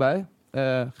is er ook bij.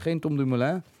 Geen Tom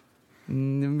Dumoulin.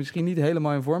 Misschien niet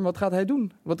helemaal in vorm. Wat gaat hij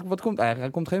doen? Wat komt eigenlijk? Hij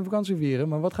komt geen vakantie vieren,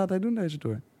 maar wat gaat hij doen deze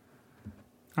Tour?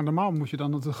 Nou, normaal moet je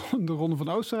dan de Ronde van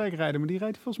Oostenrijk rijden, maar die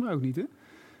rijdt hij volgens mij ook niet, hè?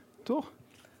 Toch?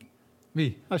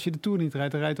 Wie? Als je de Tour niet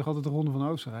rijdt, dan rijdt toch altijd de Ronde van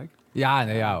Oostenrijk? Ja,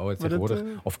 tegenwoordig.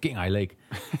 Of King High Lake.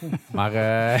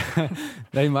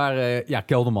 Maar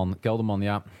Kelderman,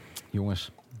 ja.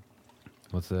 Jongens.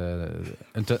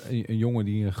 Een jongen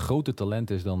die een groter talent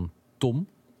is dan Tom.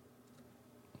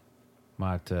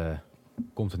 Maar het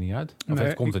komt er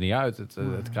niet uit.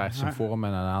 Het krijgt zijn vorm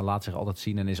en hij laat zich altijd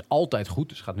zien en is altijd goed.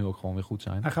 Dus het gaat nu ook gewoon weer goed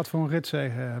zijn. Hij gaat voor een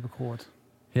ritzege, heb ik gehoord.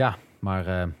 Ja,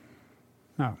 maar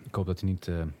ik hoop dat hij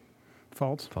niet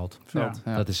valt. Ja.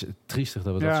 Dat is triestig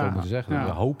dat we dat zo moeten zeggen. Dat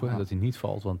we hopen dat hij niet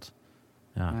valt, want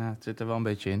het zit er wel een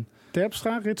beetje in.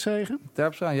 Terpstra, ritzege?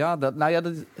 Terpstra, ja. Dat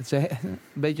is een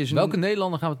beetje... Welke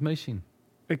Nederlander gaan we het meest zien?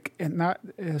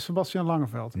 Sebastian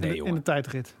Langeveld in de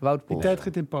tijdrit. Wout Poels. Die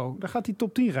tijdrit in Po. Daar gaat hij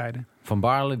top 10 rijden. Van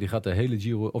Baarle, die gaat de hele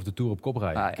Giro of de Tour op kop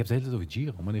rijden. Ik heb het de hele tijd over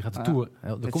Giro, maar die gaat de Tour.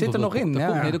 Het zit er nog in.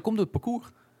 Nee, dat komt het parcours.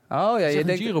 Oh ja, je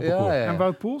denkt Giro parcours. En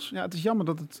Wout Poels, het is jammer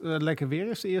dat het lekker weer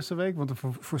is de eerste week, want de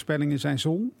voorspellingen zijn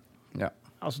zon. Ja.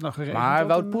 Als het nou geregend maar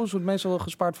Wout Poels wordt meestal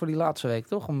gespaard voor die laatste week,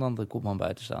 toch? Om dan de kopman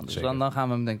bij te staan. Dus dan gaan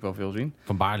we hem denk ik wel veel zien.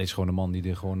 Van Baarle is gewoon een man die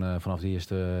er gewoon vanaf de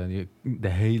eerste de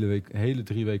hele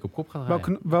 3 weken op kop gaat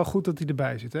rijden. Wel goed dat hij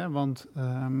erbij zit, hè? Want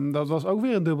dat was ook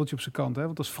weer een dubbeltje op zijn kant. Hè?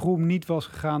 Want als Froome niet was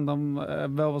gegaan, dan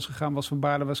wel was gegaan, was Van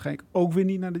Baarle waarschijnlijk ook weer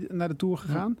niet naar de Tour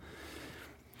gegaan.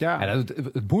 Ja.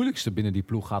 Het moeilijkste binnen die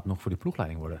ploeg gaat nog voor die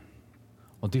ploegleiding worden.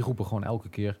 Want die roepen gewoon elke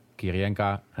keer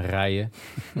Kirienka, rijden.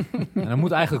 En dan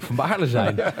moet eigenlijk Van Baarle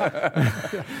zijn. Dat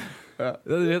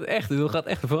gaat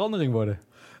echt een verandering worden.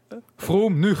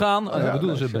 Froome, nu gaan. Dat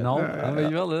bedoelen ze Bernal. Dan weet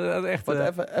je wel, echt...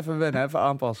 Even wennen, even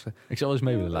aanpassen. Ik zal eens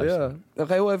mee willen luisteren. Ja. Dan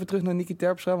ga je heel even terug naar Niki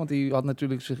Terpstra. Want die had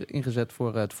natuurlijk zich ingezet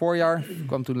voor het voorjaar.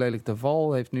 Kwam toen lelijk te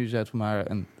val. Heeft nu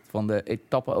van de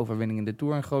etappe-overwinning in de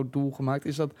Tour een groot doel gemaakt.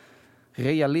 Is dat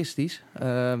realistisch?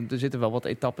 Er zitten wel wat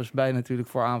etappes bij natuurlijk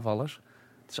voor aanvallers.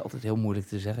 Het is altijd heel moeilijk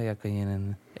te zeggen. Ja, kan je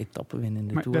een etappe winnen in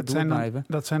de Tour?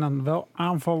 Dat zijn dan wel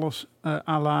aanvallers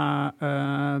à la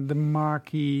de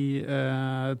Marquis,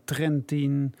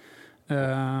 Trentin,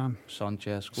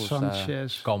 Sanchez,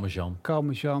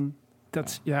 Calmejean.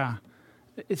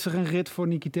 Is er een rit voor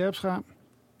Niki Terpstra?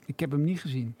 Ik heb hem niet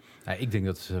gezien. Ja, ik denk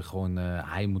dat ze gewoon...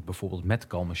 hij moet bijvoorbeeld met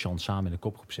Calmejean samen in de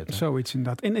kopgroep zitten. Zoiets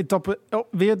inderdaad. In etappe,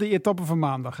 weer de etappe van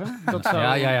maandag, hè? Dat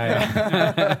zou...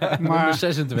 Ja. Maar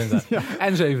 26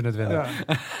 en 27. Ja.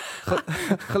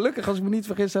 Gelukkig, als ik me niet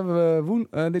vergis, hebben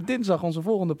we dinsdag onze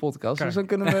volgende podcast. Kijk. Dus dan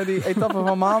kunnen we die etappe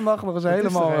van maandag nog eens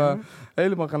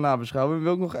helemaal gaan nabeschouwen. We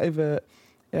wil ook nog even...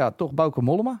 Ja, toch Bauke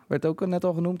Mollema, werd ook net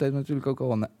al genoemd. Heeft natuurlijk ook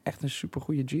al echt een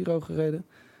supergoeie Giro gereden.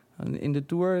 In de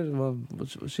Tour,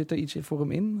 zit er iets voor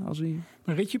hem in? Als hij...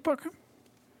 Een ritje pakken?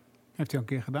 Heeft hij al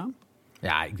een keer gedaan?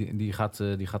 Ja,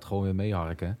 die gaat gewoon weer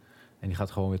meeharken. En die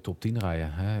gaat gewoon weer top 10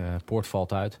 rijden. Hè. Poort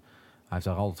valt uit. Hij heeft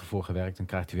daar altijd voor gewerkt. Dan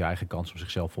krijgt hij weer eigen kans om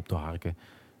zichzelf op te harken.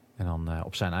 En dan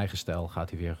op zijn eigen stijl gaat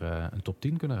hij weer een top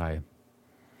 10 kunnen rijden.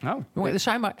 Nou, jongen, er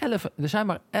zijn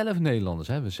maar 11 Nederlanders.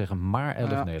 Hè. We zeggen maar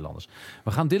 11 Nederlanders.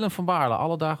 We gaan Dylan van Baarle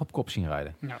alle dagen op kop zien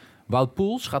rijden. Ja. Wout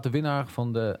Poels gaat de winnaar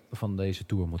van deze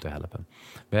Tour moeten helpen.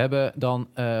 We hebben dan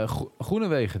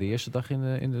Groenewegen de eerste dag in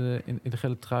de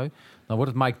gele trui. Dan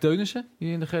wordt het Mike Teunissen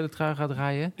die in de gele trui gaat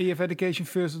rijden. EF Education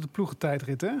First op de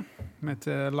ploegentijdrit, hè? Met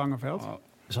Langeveld. Oh.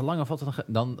 Is al Langeveld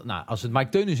dan, als het Mike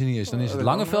Teunissen niet is, dan is het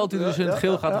Langeveld die dus in het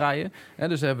geel gaat rijden. En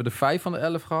dus hebben we de 5 van de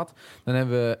 11 gehad. Dan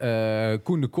hebben we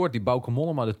Koen de Kort die Bauke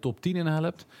Mollema de top 10 in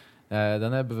helpt.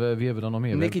 Dan hebben we, wie hebben we dan nog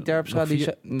meer? Niki Terpstra die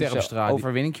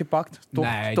overwinningje pakt.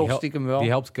 Toch stiekem wel. Die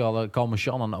helpt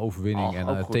Calmejean aan de overwinning.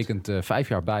 En tekent 5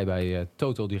 jaar bij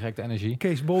Total Direct Energy.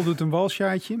 Kees Bol doet een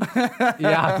walsjaartje.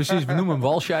 Ja, precies. We noemen hem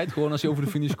walsjaart. Gewoon als hij over de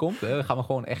finish komt. Dat gaan we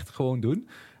gewoon echt doen.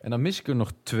 En dan mis ik er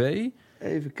nog 2.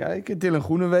 Even kijken. Dylan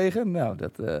Groenewegen. Nou,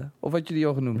 of had je die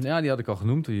al genoemd? Ja, die had ik al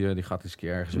genoemd. Die gaat eens een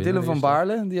keer ergens winnen. Dylan van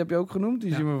Baarle, die heb je ook genoemd.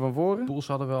 Die zien we van voren. Poels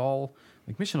hadden we al.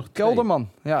 Ik mis er nog 2. Kelderman.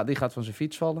 Ja, die gaat van zijn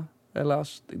fiets vallen.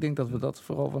 Helaas. Ik denk dat we dat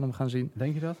vooral van hem gaan zien.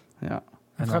 Denk je dat? Ja.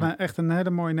 Het gaat echt een hele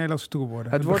mooie Nederlandse Tour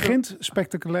worden. Het begint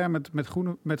spectaculair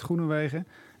met Groenewegen.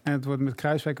 En het wordt met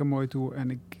Kruiswijk een mooie Tour.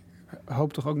 En ik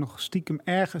hoop toch ook nog stiekem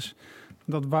ergens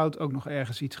dat Wout ook nog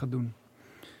ergens iets gaat doen.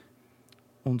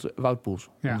 onze Wout Poels.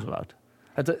 Ja. Onze Wout.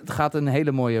 Het gaat een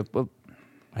hele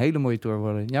mooie tour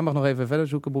worden. Jij mag nog even verder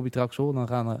zoeken, Bobby Traxel. Dan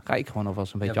ga ik gewoon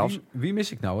alvast een beetje af. Wie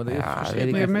mis ik nou?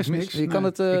 Je kan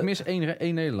het, ik mis één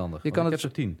Nederlander. Je kan ik het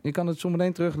heb er 10. Je kan het zo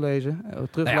meteen teruglezen,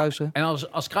 terugluisteren. En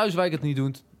als Kruiswijk het niet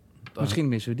doet... Misschien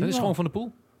missen we die Dat is wel. gewoon Van der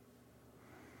Poel.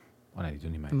 Oh nee, die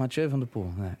doet niet mee. Mathieu van der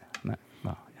Poel. Nee.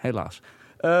 Nou, helaas.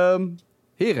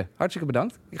 Heren, hartstikke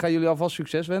bedankt. Ik ga jullie alvast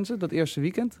succes wensen, dat eerste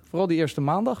weekend. Vooral die eerste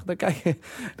maandag. Daar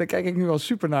kijk ik nu al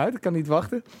super naar uit. Ik kan niet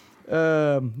wachten.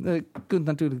 Je kunt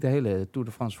natuurlijk de hele Tour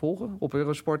de France volgen op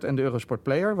Eurosport en de Eurosport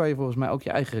Player, waar je volgens mij ook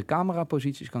je eigen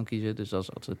cameraposities kan kiezen. Dus dat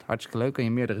is altijd hartstikke leuk. Kan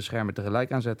je meerdere schermen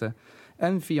tegelijk aanzetten.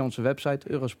 En via onze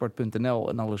website eurosport.nl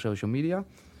en alle social media.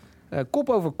 Kop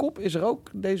over kop is er ook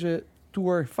deze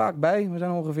Tour vaak bij. We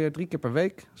zijn ongeveer 3 keer per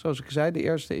week. Zoals ik zei, de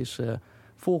eerste is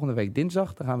volgende week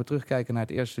dinsdag. Dan gaan we terugkijken naar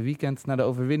het eerste weekend, naar de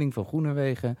overwinning van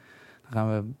Groenewegen. Dan gaan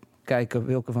we kijken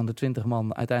welke van de 20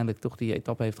 man uiteindelijk toch die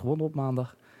etappe heeft gewonnen op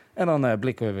maandag. En dan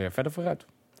blikken we weer verder vooruit.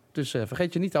 Dus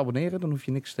vergeet je niet te abonneren, dan hoef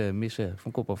je niks te missen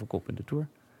van kop over kop in de Tour.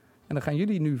 En dan gaan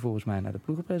jullie nu volgens mij naar de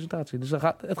ploegenpresentatie. Dus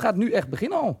het gaat nu echt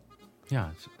beginnen al.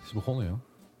 Ja, het is begonnen, joh.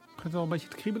 Gaat het wel een beetje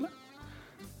te kriebelen?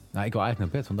 Nou, ik wil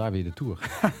eigenlijk naar bed, vandaar weer de Tour.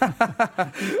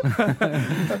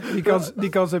 Die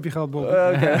kans heb je gehad, Bob.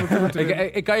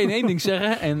 Ik kan je in één ding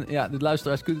zeggen, en ja, de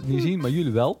luisteraars kunnen het niet zien, maar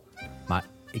jullie wel. Maar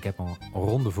ik heb een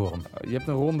ronde vorm. Je hebt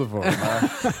een ronde vorm.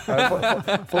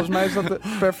 Volgens mij is dat de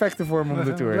perfecte vorm om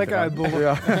de Tour Lekker uitbollen.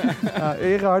 Ja.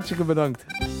 Heren, hartstikke bedankt.